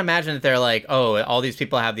I can't imagine that they're like, oh, all these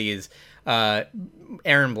people have these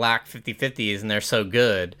Aaron Black 50/50s and they're so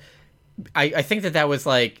good. I think that was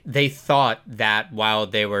like they thought that while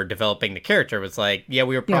they were developing the character was like, yeah,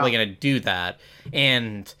 we were probably going to do that,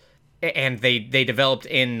 and they developed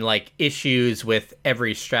in like issues with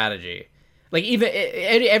every strategy. Like even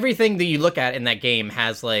everything that you look at in that game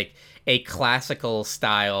has like a classical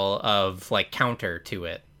style of like counter to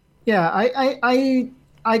it. Yeah,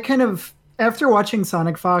 I kind of, after watching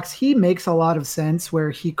Sonic Fox, he makes a lot of sense where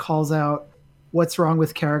he calls out what's wrong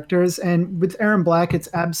with characters. And with Aaron Black, it's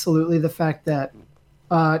absolutely the fact that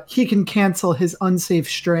he can cancel his unsafe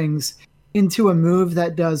strings into a move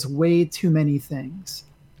that does way too many things.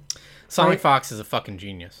 Sonic Fox is a fucking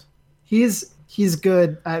genius. He's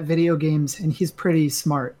good at video games, and he's pretty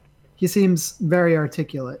smart. He seems very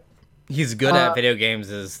articulate. He's good at video games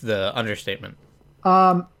is the understatement.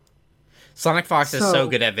 Sonic Fox is so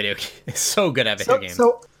good at video games.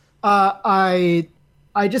 So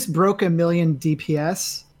I just broke 1 million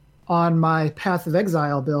DPS on my Path of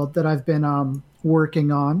Exile build that I've been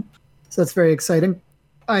working on. So that's very exciting.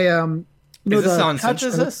 Is this on Switch?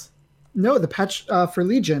 Is this? No, the patch for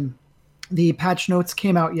Legion. The patch notes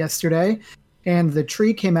came out yesterday, and the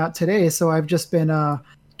tree came out today. So I've just been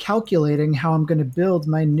calculating how I'm going to build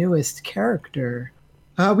my newest character.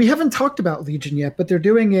 We haven't talked about Legion yet, but they're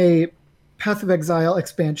doing a Path of Exile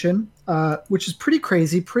expansion, which is pretty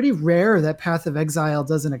crazy, pretty rare that Path of Exile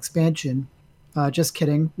does an expansion. Just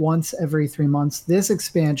kidding. Once every 3 months. This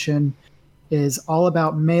expansion is all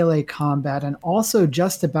about melee combat and also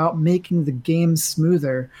just about making the game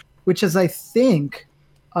smoother, which is, I think,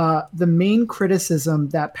 the main criticism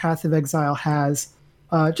that Path of Exile has,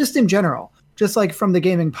 just in general. Just like from the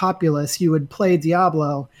gaming populace, you would play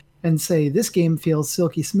Diablo and say, this game feels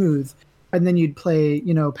silky smooth. And then you'd play,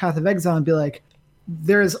 Path of Exile and be like,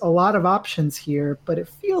 there's a lot of options here, but it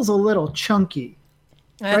feels a little chunky.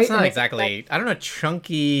 It's not exactly, I don't know,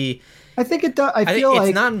 chunky. I think it does. I feel like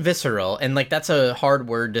it's not visceral, and like that's a hard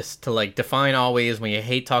word to like define always when you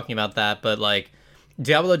hate talking about that, but like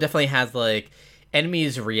Diablo definitely has like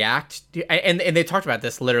enemies react, and they talked about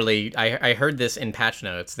this literally. I heard this in patch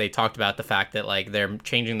notes. They talked about the fact that like they're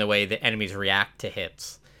changing the way that enemies react to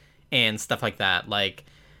hits and stuff like that. Like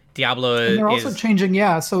Diablo and they're also changing,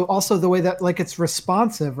 so also the way that like it's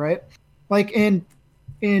responsive, right? Like in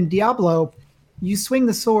Diablo, you swing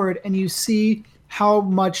the sword and you see how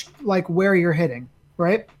much, like, where you're hitting,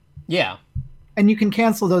 right? Yeah. And you can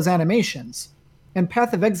cancel those animations. And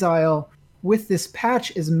Path of Exile, with this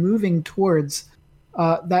patch, is moving towards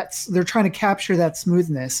they're trying to capture that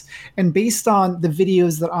smoothness. And based on the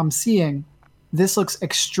videos that I'm seeing, this looks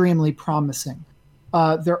extremely promising.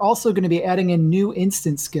 They're also going to be adding in new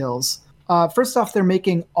instant skills. First off, they're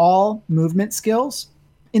making all movement skills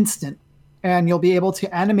instant, and you'll be able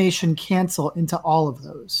to animation cancel into all of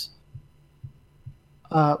those,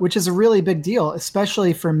 which is a really big deal,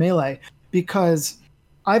 especially for Melee, because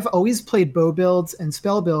I've always played bow builds and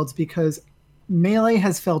spell builds because Melee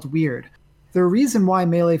has felt weird. The reason why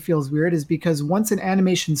Melee feels weird is because once an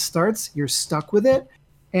animation starts, you're stuck with it,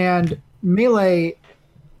 and Melee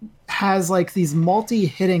has like these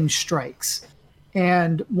multi-hitting strikes.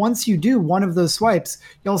 And once you do one of those swipes,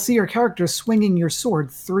 you'll see your character swinging your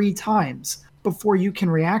sword 3 times before you can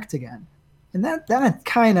react again. And that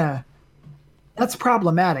kind of, that's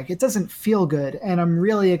problematic. It doesn't feel good, and I'm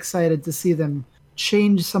really excited to see them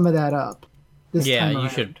change some of that up this time around. You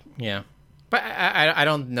should. Yeah, but I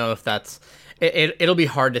don't know if that's it'll be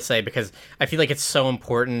hard to say because I feel like it's so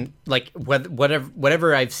important. Like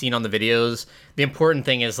whatever I've seen on the videos, the important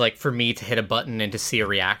thing is like for me to hit a button and to see a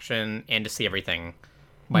reaction and to see everything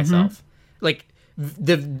myself. Like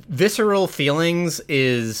the visceral feelings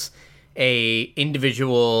is a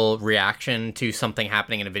individual reaction to something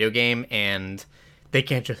happening in a video game, and they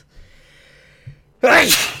can't just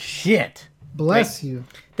shit. Bless you.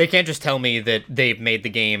 They can't just tell me that they've made the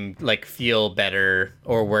game like feel better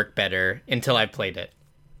or work better until I've played it.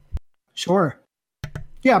 Sure.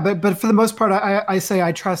 Yeah, but for the most part, I say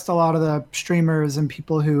I trust a lot of the streamers and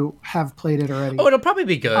people who have played it already. Oh, it'll probably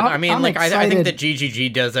be good. I think that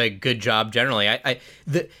GGG does a good job generally.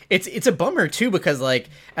 It's a bummer too because like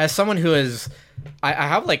as someone who is, I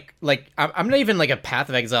have like I'm not even like a Path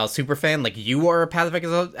of Exile super fan. Like you are a Path of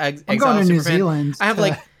Exile I'm going to New Zealand. I have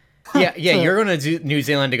like. Yeah, you're going to New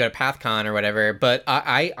Zealand to go to PathCon or whatever, but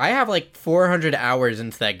I have like 400 hours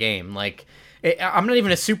into that game. Like, I'm not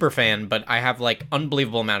even a super fan, but I have like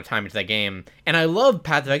unbelievable amount of time into that game, and I love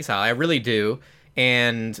Path of Exile, I really do,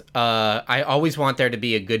 and I always want there to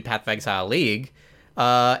be a good Path of Exile league,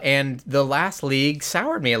 and the last league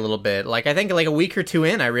soured me a little bit. Like, I think like a week or 2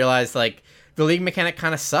 in, I realized like the league mechanic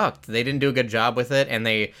kind of sucked. They didn't do a good job with it, and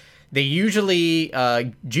they usually,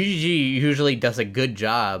 GGG usually does a good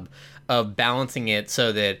job of balancing it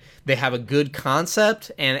so that they have a good concept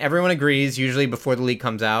and everyone agrees usually before the league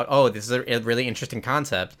comes out, oh, this is a really interesting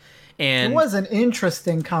concept. And it was an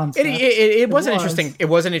interesting concept. It was an interesting. It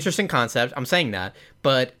was an interesting concept. I'm saying that,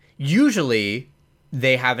 but usually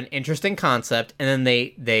they have an interesting concept and then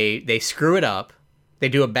they screw it up. They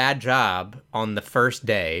do a bad job on the first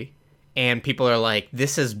day, and people are like,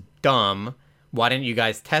 "This is dumb. Why didn't you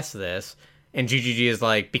guys test this?" And GGG is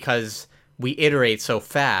like, because we iterate so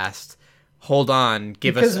fast. Hold on,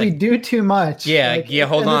 because we do too much. Yeah, like,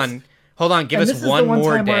 hold on, give us one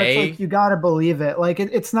more day. It's like, you gotta believe it. Like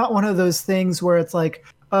it's not one of those things where it's like,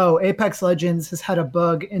 oh, Apex Legends has had a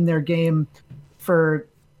bug in their game for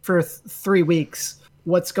 3 weeks.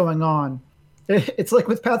 What's going on? It's like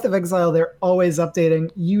with Path of Exile, they're always updating.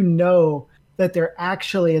 You know that they're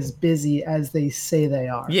actually as busy as they say they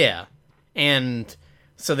are. Yeah. And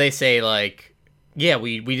so they say, like, yeah,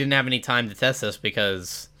 we didn't have any time to test this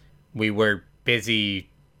because we were busy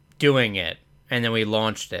doing it. And then we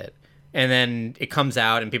launched it. And then it comes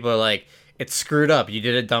out and people are like, it's screwed up. You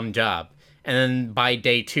did a dumb job. And then by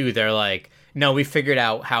day 2, they're like, no, we figured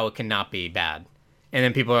out how it cannot be bad. And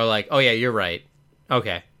then people are like, oh, yeah, you're right.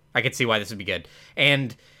 Okay, I could see why this would be good.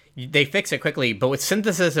 And they fix it quickly. But with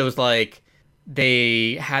Synthesis, it was like,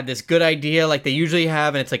 they had this good idea like they usually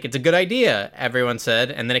have, and it's like, it's a good idea, everyone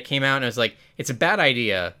said, and then it came out and it was like, it's a bad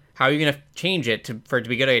idea. How are you going to change it for it to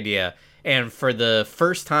be a good idea? And for the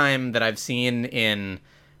first time that I've seen in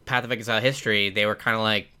Path of Exile history, they were kind of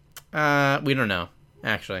like, we don't know,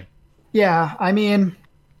 actually. Yeah, I mean,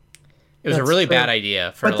 it was a really bad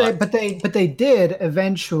idea. But they did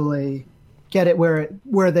eventually get it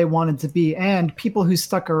where they wanted to be, and people who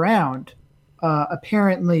stuck around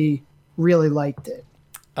apparently really liked it.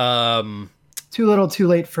 Too little, too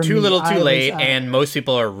late for me. Too little, too late, and most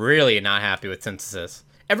people are really not happy with Synthesis.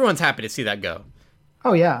 Everyone's happy to see that go.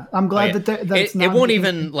 Oh yeah, I'm glad that's not. It won't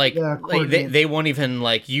even like they won't even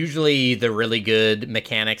like. Usually, the really good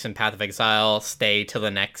mechanics in Path of Exile stay till the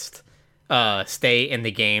next, stay in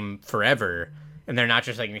the game forever, and they're not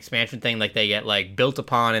just like an expansion thing. Like they get like built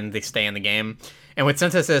upon and they stay in the game. And with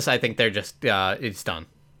Synthesis, I think they're just it's done.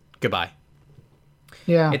 Goodbye.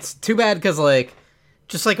 Yeah, it's too bad because like,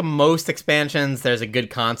 just like most expansions, there's a good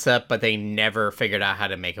concept, but they never figured out how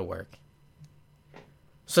to make it work.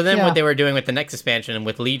 So then what they were doing with the next expansion and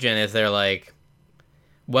with Legion is they're like,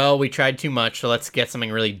 well, we tried too much, so let's get something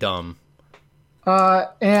really dumb.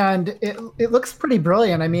 And it looks pretty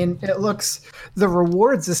brilliant. I mean, the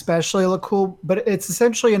rewards especially look cool, but it's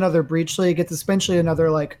essentially another Breach League. It's essentially another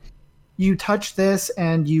like you touch this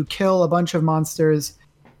and you kill a bunch of monsters,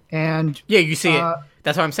 and Yeah, you see it.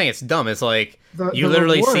 That's what I'm saying. It's dumb. It's like you the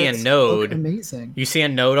literally see a rewards look node. amazing. You see a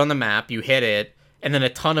node on the map. You hit it, and then a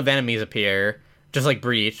ton of enemies appear, just like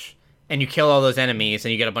Breach, and you kill all those enemies,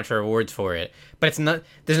 and you get a bunch of rewards for it. But it's not.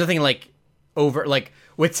 There's nothing like over like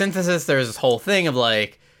with Synthesis. There's this whole thing of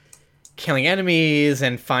like killing enemies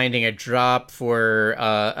and finding a drop for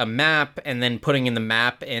a map, and then putting in the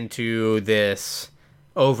map into this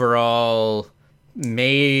overall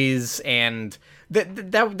maze, and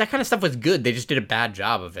that kind of stuff was good. They just did a bad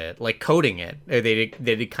job of it, like coding it. They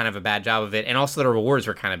did kind of a bad job of it, and also the rewards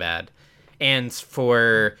were kind of bad. And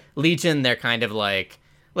for Legion, they're kind of like,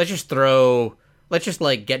 let's just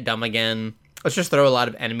like get dumb again. Let's just throw a lot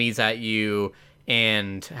of enemies at you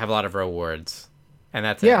and have a lot of rewards, and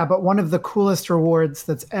that's it. Yeah, but one of the coolest rewards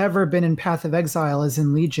that's ever been in Path of Exile is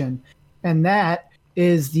in Legion, and that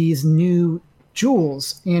is these new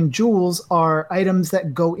jewels. And jewels are items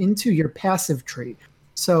that go into your passive tree.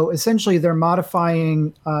 So essentially, they're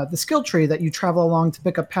modifying the skill tree that you travel along to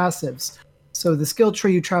pick up passives. So the skill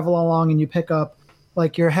tree you travel along and you pick up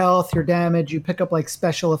like your health, your damage, you pick up like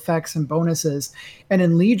special effects and bonuses. And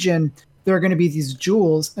in Legion, there are going to be these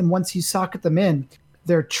jewels, and once you socket them in,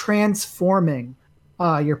 they're transforming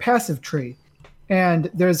your passive tree. And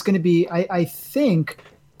there's going to be, I think,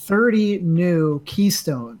 30 new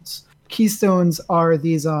keystones. Keystones are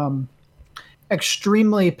these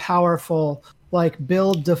extremely powerful, like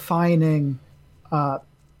build-defining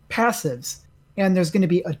passives, and there's going to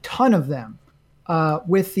be a ton of them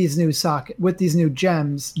with these new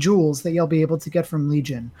gems, jewels that you'll be able to get from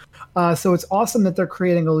Legion. So it's awesome that they're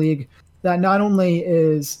creating a league that not only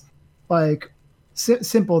is like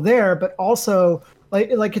simple there, but also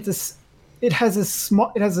like it has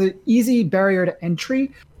an easy barrier to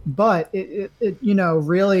entry, but it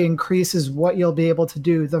really increases what you'll be able to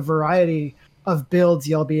do, the variety of builds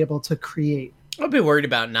you'll be able to create. I'll be worried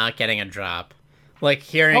about not getting a drop, like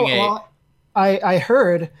hearing I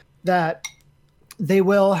heard that they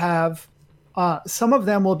will have some of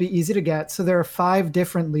them will be easy to get. So there are 5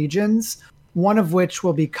 different legions, one of which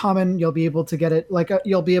will be common. You'll be able to get it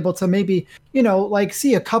you'll be able to maybe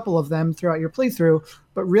see a couple of them throughout your playthrough,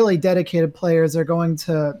 but really dedicated players are going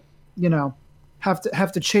to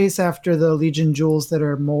have to chase after the Legion jewels that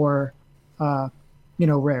are more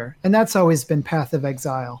rare. And that's always been Path of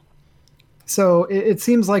Exile. So it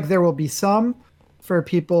seems like there will be some for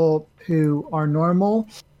people who are normal,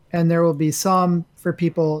 and there will be some for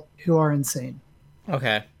people who are insane.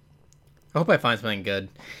 Okay. I hope I find something good.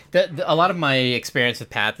 A lot of my experience with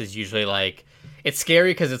Path is usually like, it's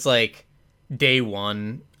scary because it's like day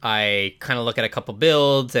one, I kind of look at a couple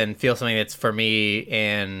builds and feel something that's for me,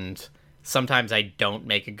 and sometimes I don't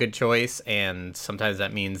make a good choice, and sometimes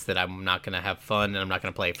that means that I'm not going to have fun and I'm not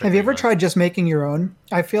going to play for Have you ever months. tried just making your own?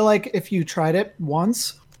 I feel like if you tried it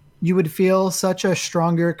once, you would feel such a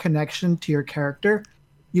stronger connection to your character.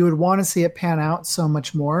 You would want to see it pan out so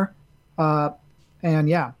much more. And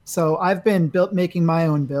yeah, so I've been making my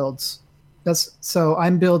own builds. So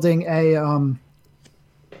I'm building a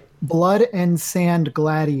Blood and Sand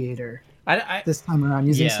Gladiator this time around,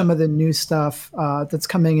 using some of the new stuff that's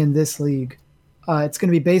coming in this league. It's going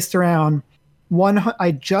to be based around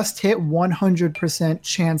I just hit 100%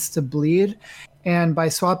 chance to bleed, and by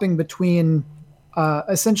swapping between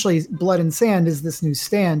essentially Blood and Sand is this new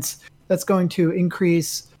stance that's going to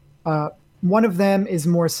increase. One of them is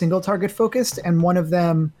more single target focused, and one of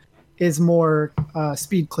them is more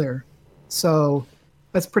speed clear. So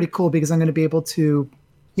that's pretty cool because I'm going to be able to,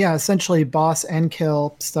 essentially boss and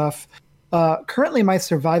kill stuff. Currently, my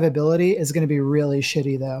survivability is going to be really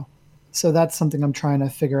shitty though, so that's something I'm trying to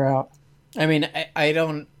figure out. I mean, I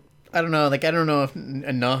don't know. Like, I don't know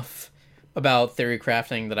enough about theory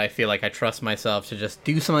crafting that I feel like I trust myself to just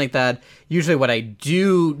do something like that. Usually what I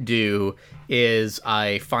do is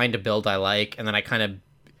I find a build I like, and then I kind of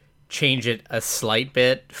change it a slight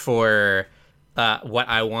bit for what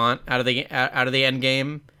I want out of the end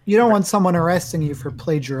game. You don't want someone arresting you for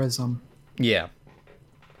plagiarism. Yeah.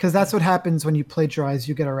 Because that's what happens when you plagiarize,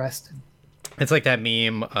 you get arrested. It's like that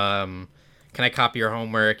meme, can I copy your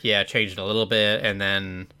homework? Yeah, change it a little bit, and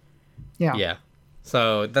then... Yeah.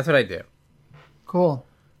 So that's what I do. Cool.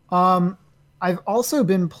 I've also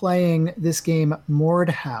been playing this game,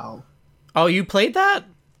 Mordhau. Oh, you played that?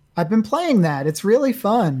 I've been playing that. It's really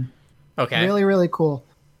fun. Okay. Really, really cool.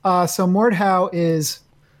 So Mordhau is...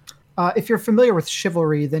 if you're familiar with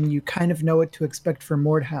Chivalry, then you kind of know what to expect for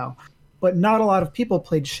Mordhau. But not a lot of people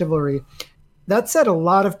played Chivalry. That said, a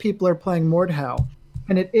lot of people are playing Mordhau,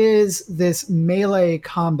 and it is this melee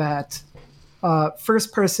combat,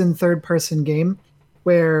 first-person, third-person game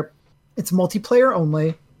where it's multiplayer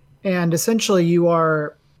only, and essentially you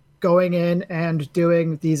are going in and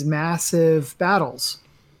doing these massive battles.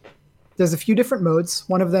 There's a few different modes.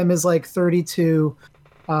 One of them is like 32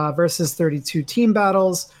 versus 32 team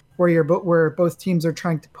battles, where both teams are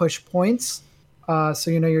trying to push points. So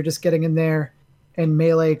you're just getting in there and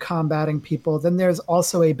melee combating people. Then there's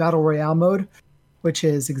also a battle royale mode, which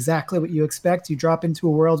is exactly what you expect. You drop into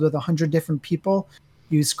a world with 100 different people.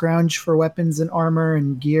 You scrounge for weapons and armor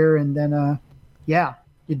and gear, and then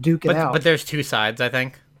you duke it out. But there's two sides, I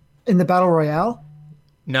think. In the battle royale?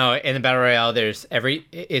 No, in the battle royale,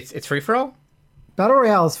 it's free for all. Battle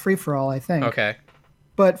royale is free for all, I think. Okay.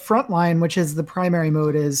 But frontline, which is the primary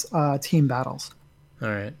mode, is team battles. All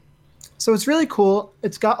right. So it's really cool.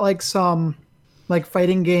 It's got like some like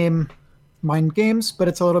fighting game mind games, but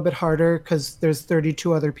it's a little bit harder because there's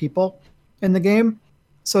 32 other people in the game.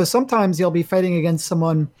 So sometimes you'll be fighting against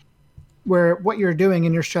someone where what you're doing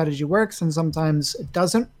in your strategy works, and sometimes it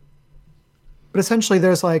doesn't. But essentially,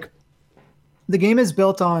 the game is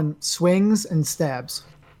built on swings and stabs.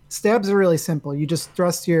 Stabs are really simple. You just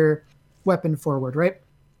thrust your weapon forward, right?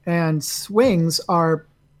 And swings are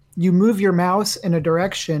you move your mouse in a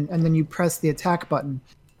direction and then you press the attack button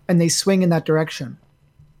and they swing in that direction.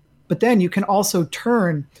 But then you can also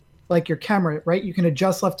turn like your camera, right? You can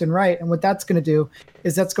adjust left and right. And what that's going to do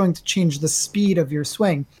is that's going to change the speed of your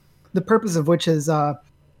swing. The purpose of which is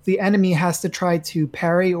the enemy has to try to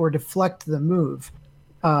parry or deflect the move.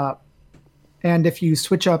 And if you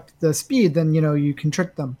switch up the speed, then, you can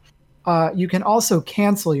trick them. You can also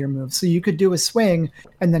cancel your move. So you could do a swing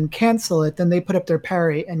and then cancel it. Then they put up their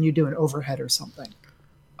parry and you do an overhead or something.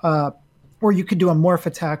 Or you could do a morph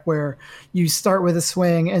attack where you start with a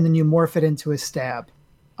swing and then you morph it into a stab.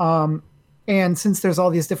 And since there's all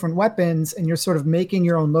these different weapons and you're sort of making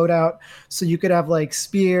your own loadout, so you could have like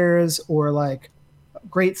spears or like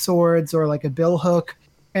great swords or like a bill hook.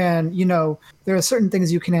 And, there are certain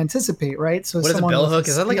things you can anticipate, right? So what is a bill hook?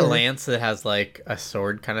 Is that like a lance that has like a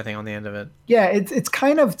sword kind of thing on the end of it? Yeah, it's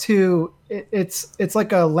kind of it's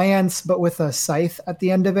like a lance, but with a scythe at the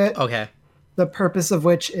end of it. Okay. The purpose of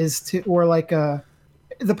which is to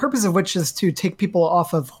take people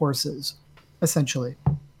off of horses, essentially.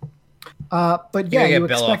 But yeah, you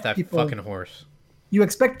Bill off that fucking horse. You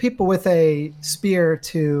expect people with a spear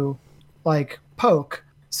to like poke.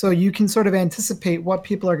 So you can sort of anticipate what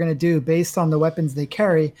people are going to do based on the weapons they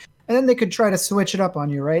carry. And then they could try to switch it up on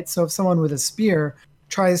you, right? So if someone with a spear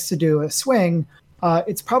tries to do a swing,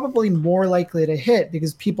 it's probably more likely to hit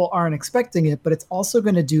because people aren't expecting it, but it's also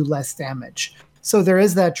going to do less damage. So there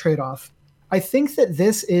is that trade-off. I think that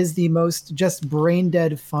this is the most just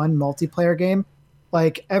brain-dead fun multiplayer game.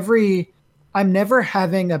 Like I'm never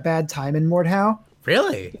having a bad time in Mordhau.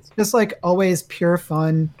 Really? It's just like always pure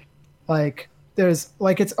fun. Like there's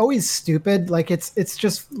like it's always stupid. Like it's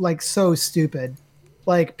just like so stupid.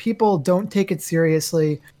 Like people don't take it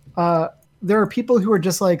seriously. There are people who are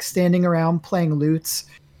just like standing around playing lutes,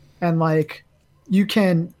 and like you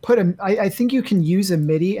can put I think you can use a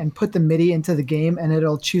MIDI and put the MIDI into the game, and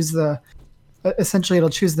it'll choose the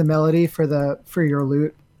melody for your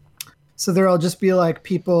lute. So there'll just be like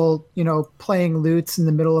people, playing lutes in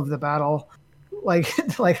the middle of the battle, like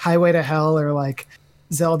like Highway to Hell or like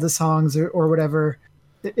Zelda songs or whatever.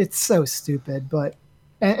 It's so stupid, but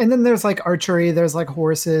and then there's like archery, there's like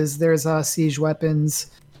horses, there's siege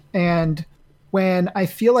weapons, and when I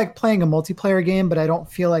feel like playing a multiplayer game, but I don't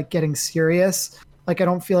feel like getting serious, like I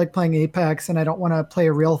don't feel like playing Apex and I don't want to play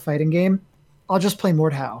a real fighting game, I'll just play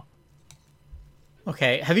Mordhau.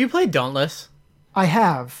 Okay, have you played Dauntless? I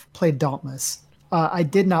have played Dauntless. I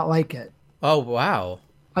did not like it. Oh, wow.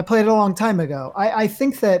 I played it a long time ago. I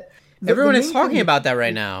think that everyone is talking about that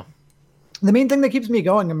right now. The main thing that keeps me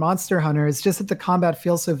going in Monster Hunter is just that the combat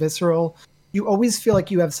feels so visceral. You always feel like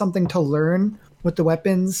you have something to learn with the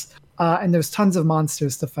weapons, and there's tons of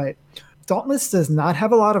monsters to fight. Dauntless does not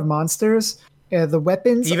have a lot of monsters. The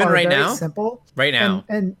weapons even are right very now? simple. Right now.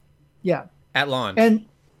 And yeah. At launch.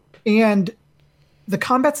 And the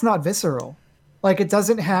combat's not visceral. Like it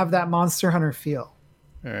doesn't have that Monster Hunter feel.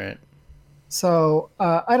 All right. So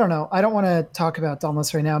I don't know. I don't want to talk about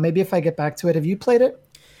Dauntless right now. Maybe if I get back to it. Have you played it?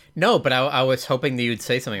 No, but I was hoping that you'd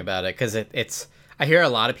say something about it because it's. I hear a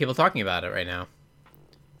lot of people talking about it right now.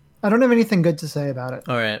 I don't have anything good to say about it.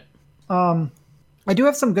 All right. I do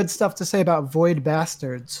have some good stuff to say about Void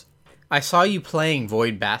Bastards. I saw you playing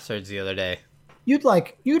Void Bastards the other day. You'd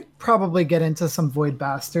probably get into some Void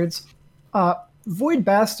Bastards. Void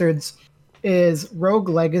Bastards is Rogue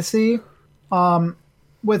Legacy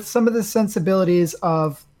with some of the sensibilities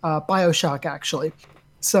of Bioshock, actually.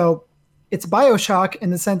 So it's Bioshock in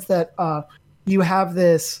the sense that you have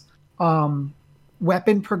this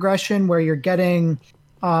weapon progression where you're getting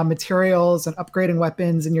materials and upgrading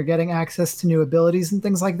weapons, and you're getting access to new abilities and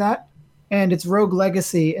things like that. And it's Rogue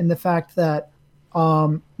Legacy in the fact that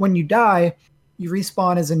when you die, you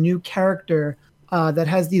respawn as a new character that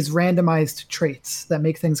has these randomized traits that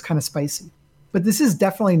make things kind of spicy. But this is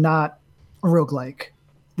definitely not a roguelike.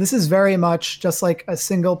 This is very much just like a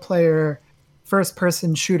single player first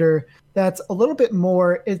person shooter that's a little bit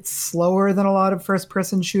more, it's slower than a lot of first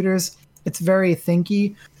person shooters. It's very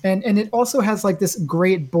thinky, and it also has like this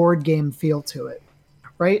great board game feel to it,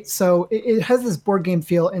 right? So it has this board game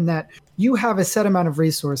feel in that you have a set amount of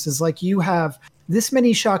resources. Like you have this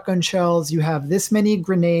many shotgun shells, you have this many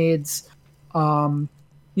grenades,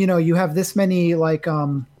 you have this many like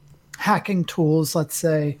hacking tools, let's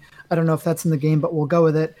say. I don't know if that's in the game, but we'll go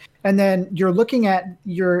with it. And then you're looking at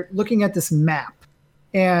this map,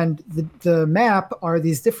 and the map are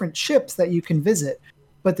these different ships that you can visit.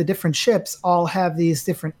 But the different ships all have these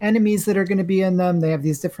different enemies that are going to be in them. They have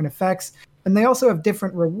these different effects, and they also have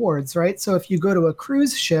different rewards, right? So if you go to a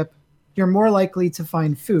cruise ship, you're more likely to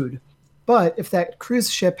find food. But if that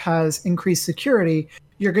cruise ship has increased security,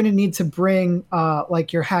 you're going to need to bring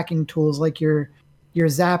like your hacking tools, like your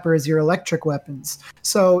zappers, your electric weapons.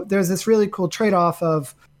 So there's this really cool trade-off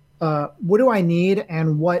of what do I need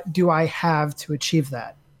and what do I have to achieve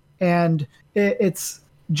that? And it's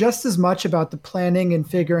just as much about the planning and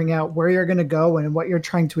figuring out where you're going to go and what you're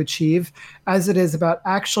trying to achieve as it is about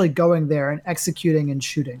actually going there and executing and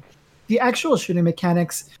shooting. The actual shooting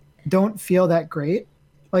mechanics don't feel that great.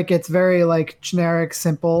 Like it's very like generic,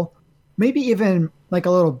 simple, maybe even like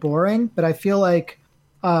a little boring, but I feel like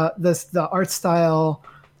the art style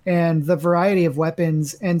and the variety of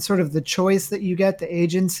weapons and sort of the choice that you get, the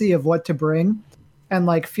agency of what to bring, and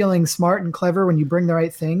like feeling smart and clever when you bring the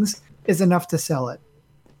right things is enough to sell it.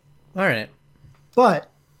 All right. But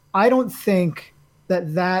I don't think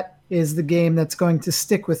that is the game that's going to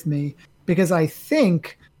stick with me, because I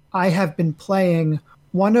think I have been playing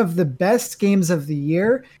one of the best games of the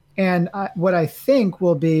year, and what I think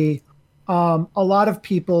will be a lot of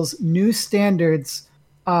people's new standards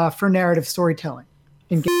for narrative storytelling.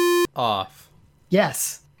 Off.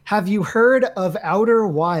 Yes. Have you heard of Outer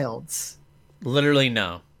Wilds? Literally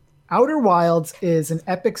no. Outer Wilds is an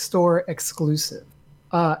Epic Store exclusive.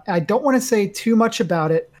 I don't want to say too much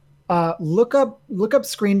about it. Look up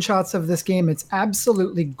screenshots of this game. It's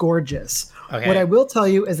absolutely gorgeous. Okay. What I will tell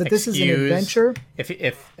you is that this is an adventure.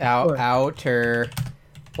 If Outer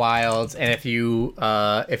Wilds, and if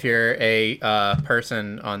you're a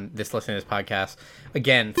person on this listening to this podcast,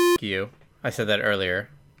 again, f*** you. I said that earlier.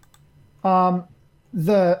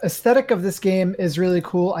 The aesthetic of this game is really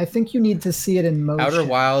cool. I think you need to see it in motion. Outer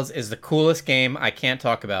Wilds is the coolest game I can't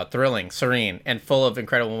talk about. Thrilling, serene, and full of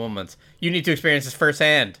incredible moments. You need to experience this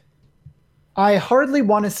firsthand. I hardly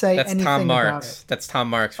want to say anything Tom Marks. about it. That's Tom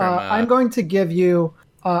Marks from... I'm going to give you...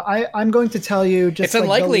 I'm going to tell you just... It's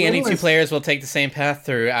unlikely any two players will take the same path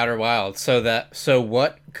through Outer Wilds. So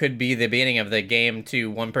what could be the beginning of the game to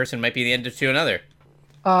one person might be the end to another.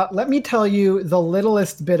 Let me tell you the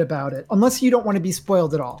littlest bit about it, unless you don't want to be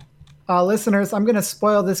spoiled at all. Listeners, I'm going to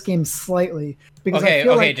spoil this game slightly because I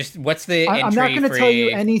feel like just what's the entry? I'm not going to tell you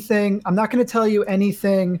anything. I'm not going to tell you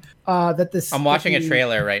anything that this. I'm watching a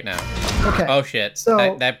trailer right now. Okay. Oh shit!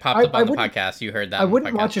 So that popped up on the podcast. You heard that? I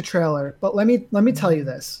wouldn't watch a trailer, but let me tell you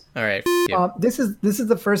this. All right. This is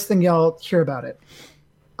the first thing y'all hear about it.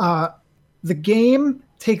 The game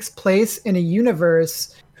takes place in a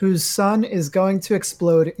universe whose sun is going to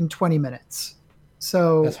explode in 20 minutes.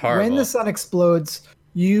 So when the sun explodes,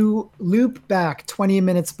 you loop back 20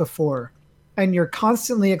 minutes before, and you're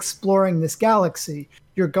constantly exploring this galaxy.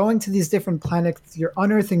 You're going to these different planets, you're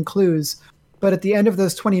unearthing clues, but at the end of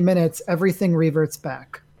those 20 minutes, everything reverts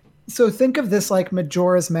back. So think of this like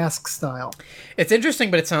Majora's Mask style. It's interesting,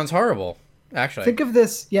 but it sounds horrible, actually. Think of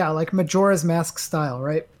this, like Majora's Mask style,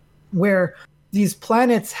 right? Where these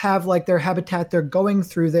planets have like their habitat, they're going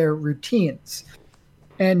through their routines,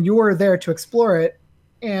 and you're there to explore it.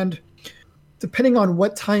 And depending on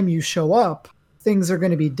what time you show up, things are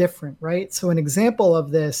going to be different, right? So an example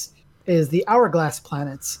of this is the Hourglass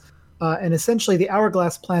planets. And essentially the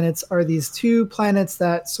Hourglass planets are these two planets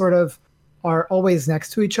that sort of are always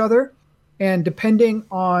next to each other. And depending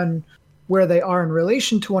on where they are in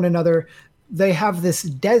relation to one another, they have this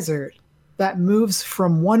desert that moves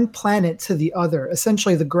from one planet to the other.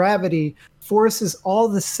 Essentially, the gravity forces all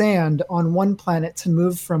the sand on one planet to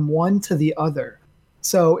move from one to the other.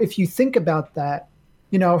 So if you think about that,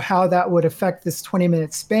 how that would affect this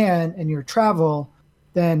 20-minute span in your travel,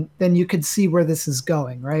 then you could see where this is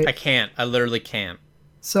going, right? I can't. I literally can't.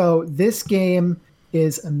 So this game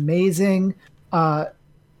is amazing.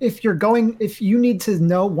 If you need to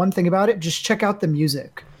know one thing about it, just check out the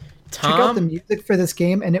music. Check out the music for this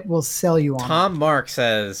game, and it will sell you on it. Tom Mark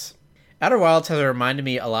says, Outer Wilds has reminded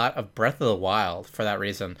me a lot of Breath of the Wild for that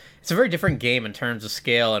reason. It's a very different game in terms of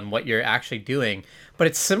scale and what you're actually doing, but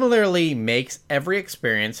it similarly makes every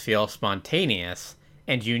experience feel spontaneous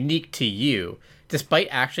and unique to you, despite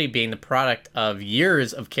actually being the product of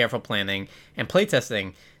years of careful planning and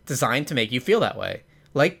playtesting designed to make you feel that way.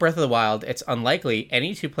 Like Breath of the Wild, it's unlikely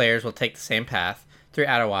any two players will take the same path through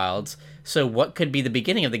Outer Wilds, so what could be the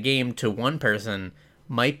beginning of the game to one person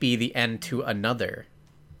might be the end to another.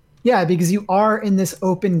 Yeah, because you are in this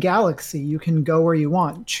open galaxy. You can go where you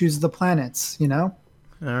want, choose the planets, All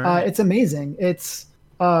right. It's amazing. This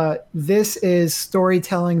is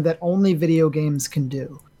storytelling that only video games can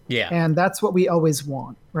do. Yeah. And that's what we always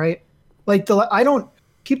want, right? Like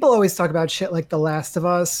people always talk about shit like The Last of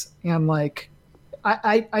Us, and like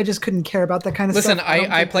I just couldn't care about that kind of stuff. Listen,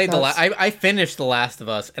 I finished The Last of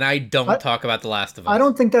Us, and I don't talk about The Last of Us. I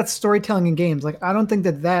don't think that's storytelling in games. Like, I don't think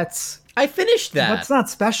that's... I finished that. That's not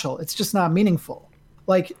special. It's just not meaningful.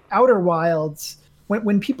 Like, Outer Wilds,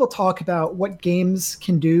 when people talk about what games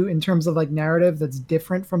can do in terms of, like, narrative that's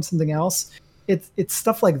different from something else, it's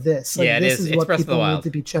stuff like this. Like, this is what people need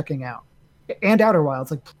to be checking out. And Outer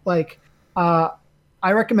Wilds. I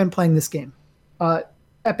recommend playing this game.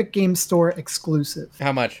 Epic Games Store exclusive.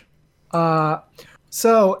 How much?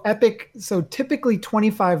 So typically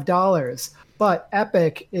 $25, but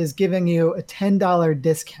Epic is giving you a $10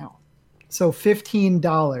 discount. So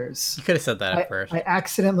 $15. You could have said that at first. I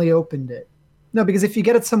accidentally opened it. No, because if you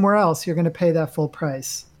get it somewhere else, you're going to pay that full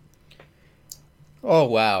price. Oh,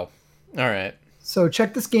 wow. All right. So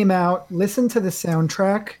check this game out. Listen to the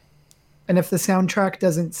soundtrack. And if the soundtrack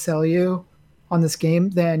doesn't sell you on this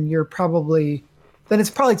game, then it's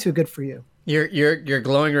probably too good for you. Your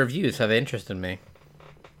glowing reviews have interested me.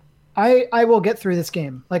 I will get through this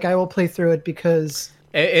game. Like, I will play through it because...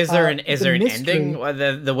 Is there an ending?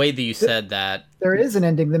 The way that you said that... There is an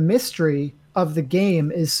ending. The mystery of the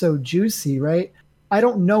game is so juicy, right? I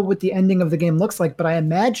don't know what the ending of the game looks like, but I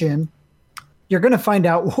imagine you're going to find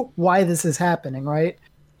out why this is happening, right?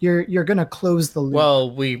 You're going to close the loop.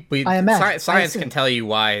 Well, science can tell you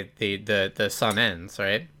why the sun ends,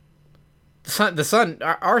 right?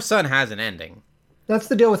 Our sun has an ending. That's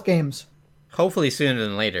the deal with games. Hopefully sooner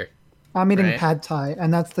than later. I'm eating pad thai,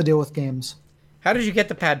 and that's the deal with games. How did you get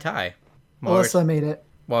the pad thai? Alyssa made it.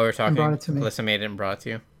 While we were talking, and brought it to me. Alyssa made it and brought it to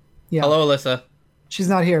you. Yeah. Hello, Alyssa. She's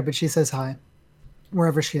not here, but she says hi,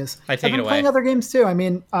 wherever she is. I've been playing other games too. I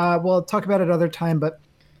mean, we'll talk about it other time, but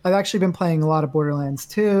I've actually been playing a lot of Borderlands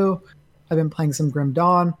 2. I've been playing some Grim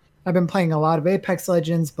Dawn. I've been playing a lot of Apex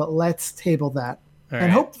Legends, but let's table that.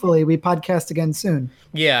 And hopefully we podcast again soon.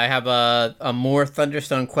 Yeah, I have a more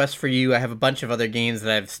Thunderstone quest for you. I have a bunch of other games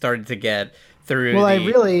that I've started to get through. Well, I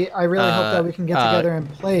really hope that we can get together and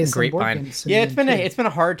play some board games soon. Yeah, it's been a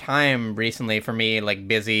hard time recently for me, like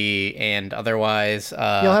busy and otherwise.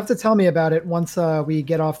 You'll have to tell me about it once we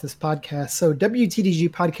get off this podcast. So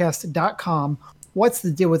WTDGpodcast.com. What's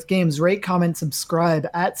the deal with games? Rate, comment, subscribe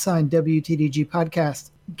 @WTDG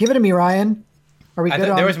Podcast. Give it to me, Ryan. Are we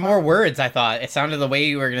good? There was more words, I thought. It sounded the way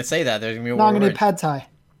you were going to say that. There's going to be more words. No, I'm going to do pad thai.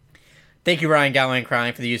 Thank you, Ryan Galloway and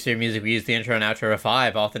Crying, for the use of your music. We use the intro and outro of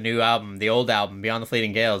 5 off the new album, the old album, Beyond the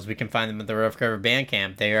Fleeting Gales. We can find them at the Rough Cover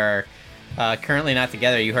Bandcamp. They are currently not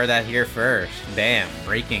together. You heard that here first. Bam.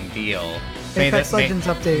 Breaking deal. Apex Legends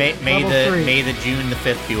update. May the June the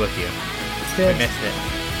 5th be with you. We missed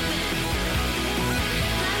it.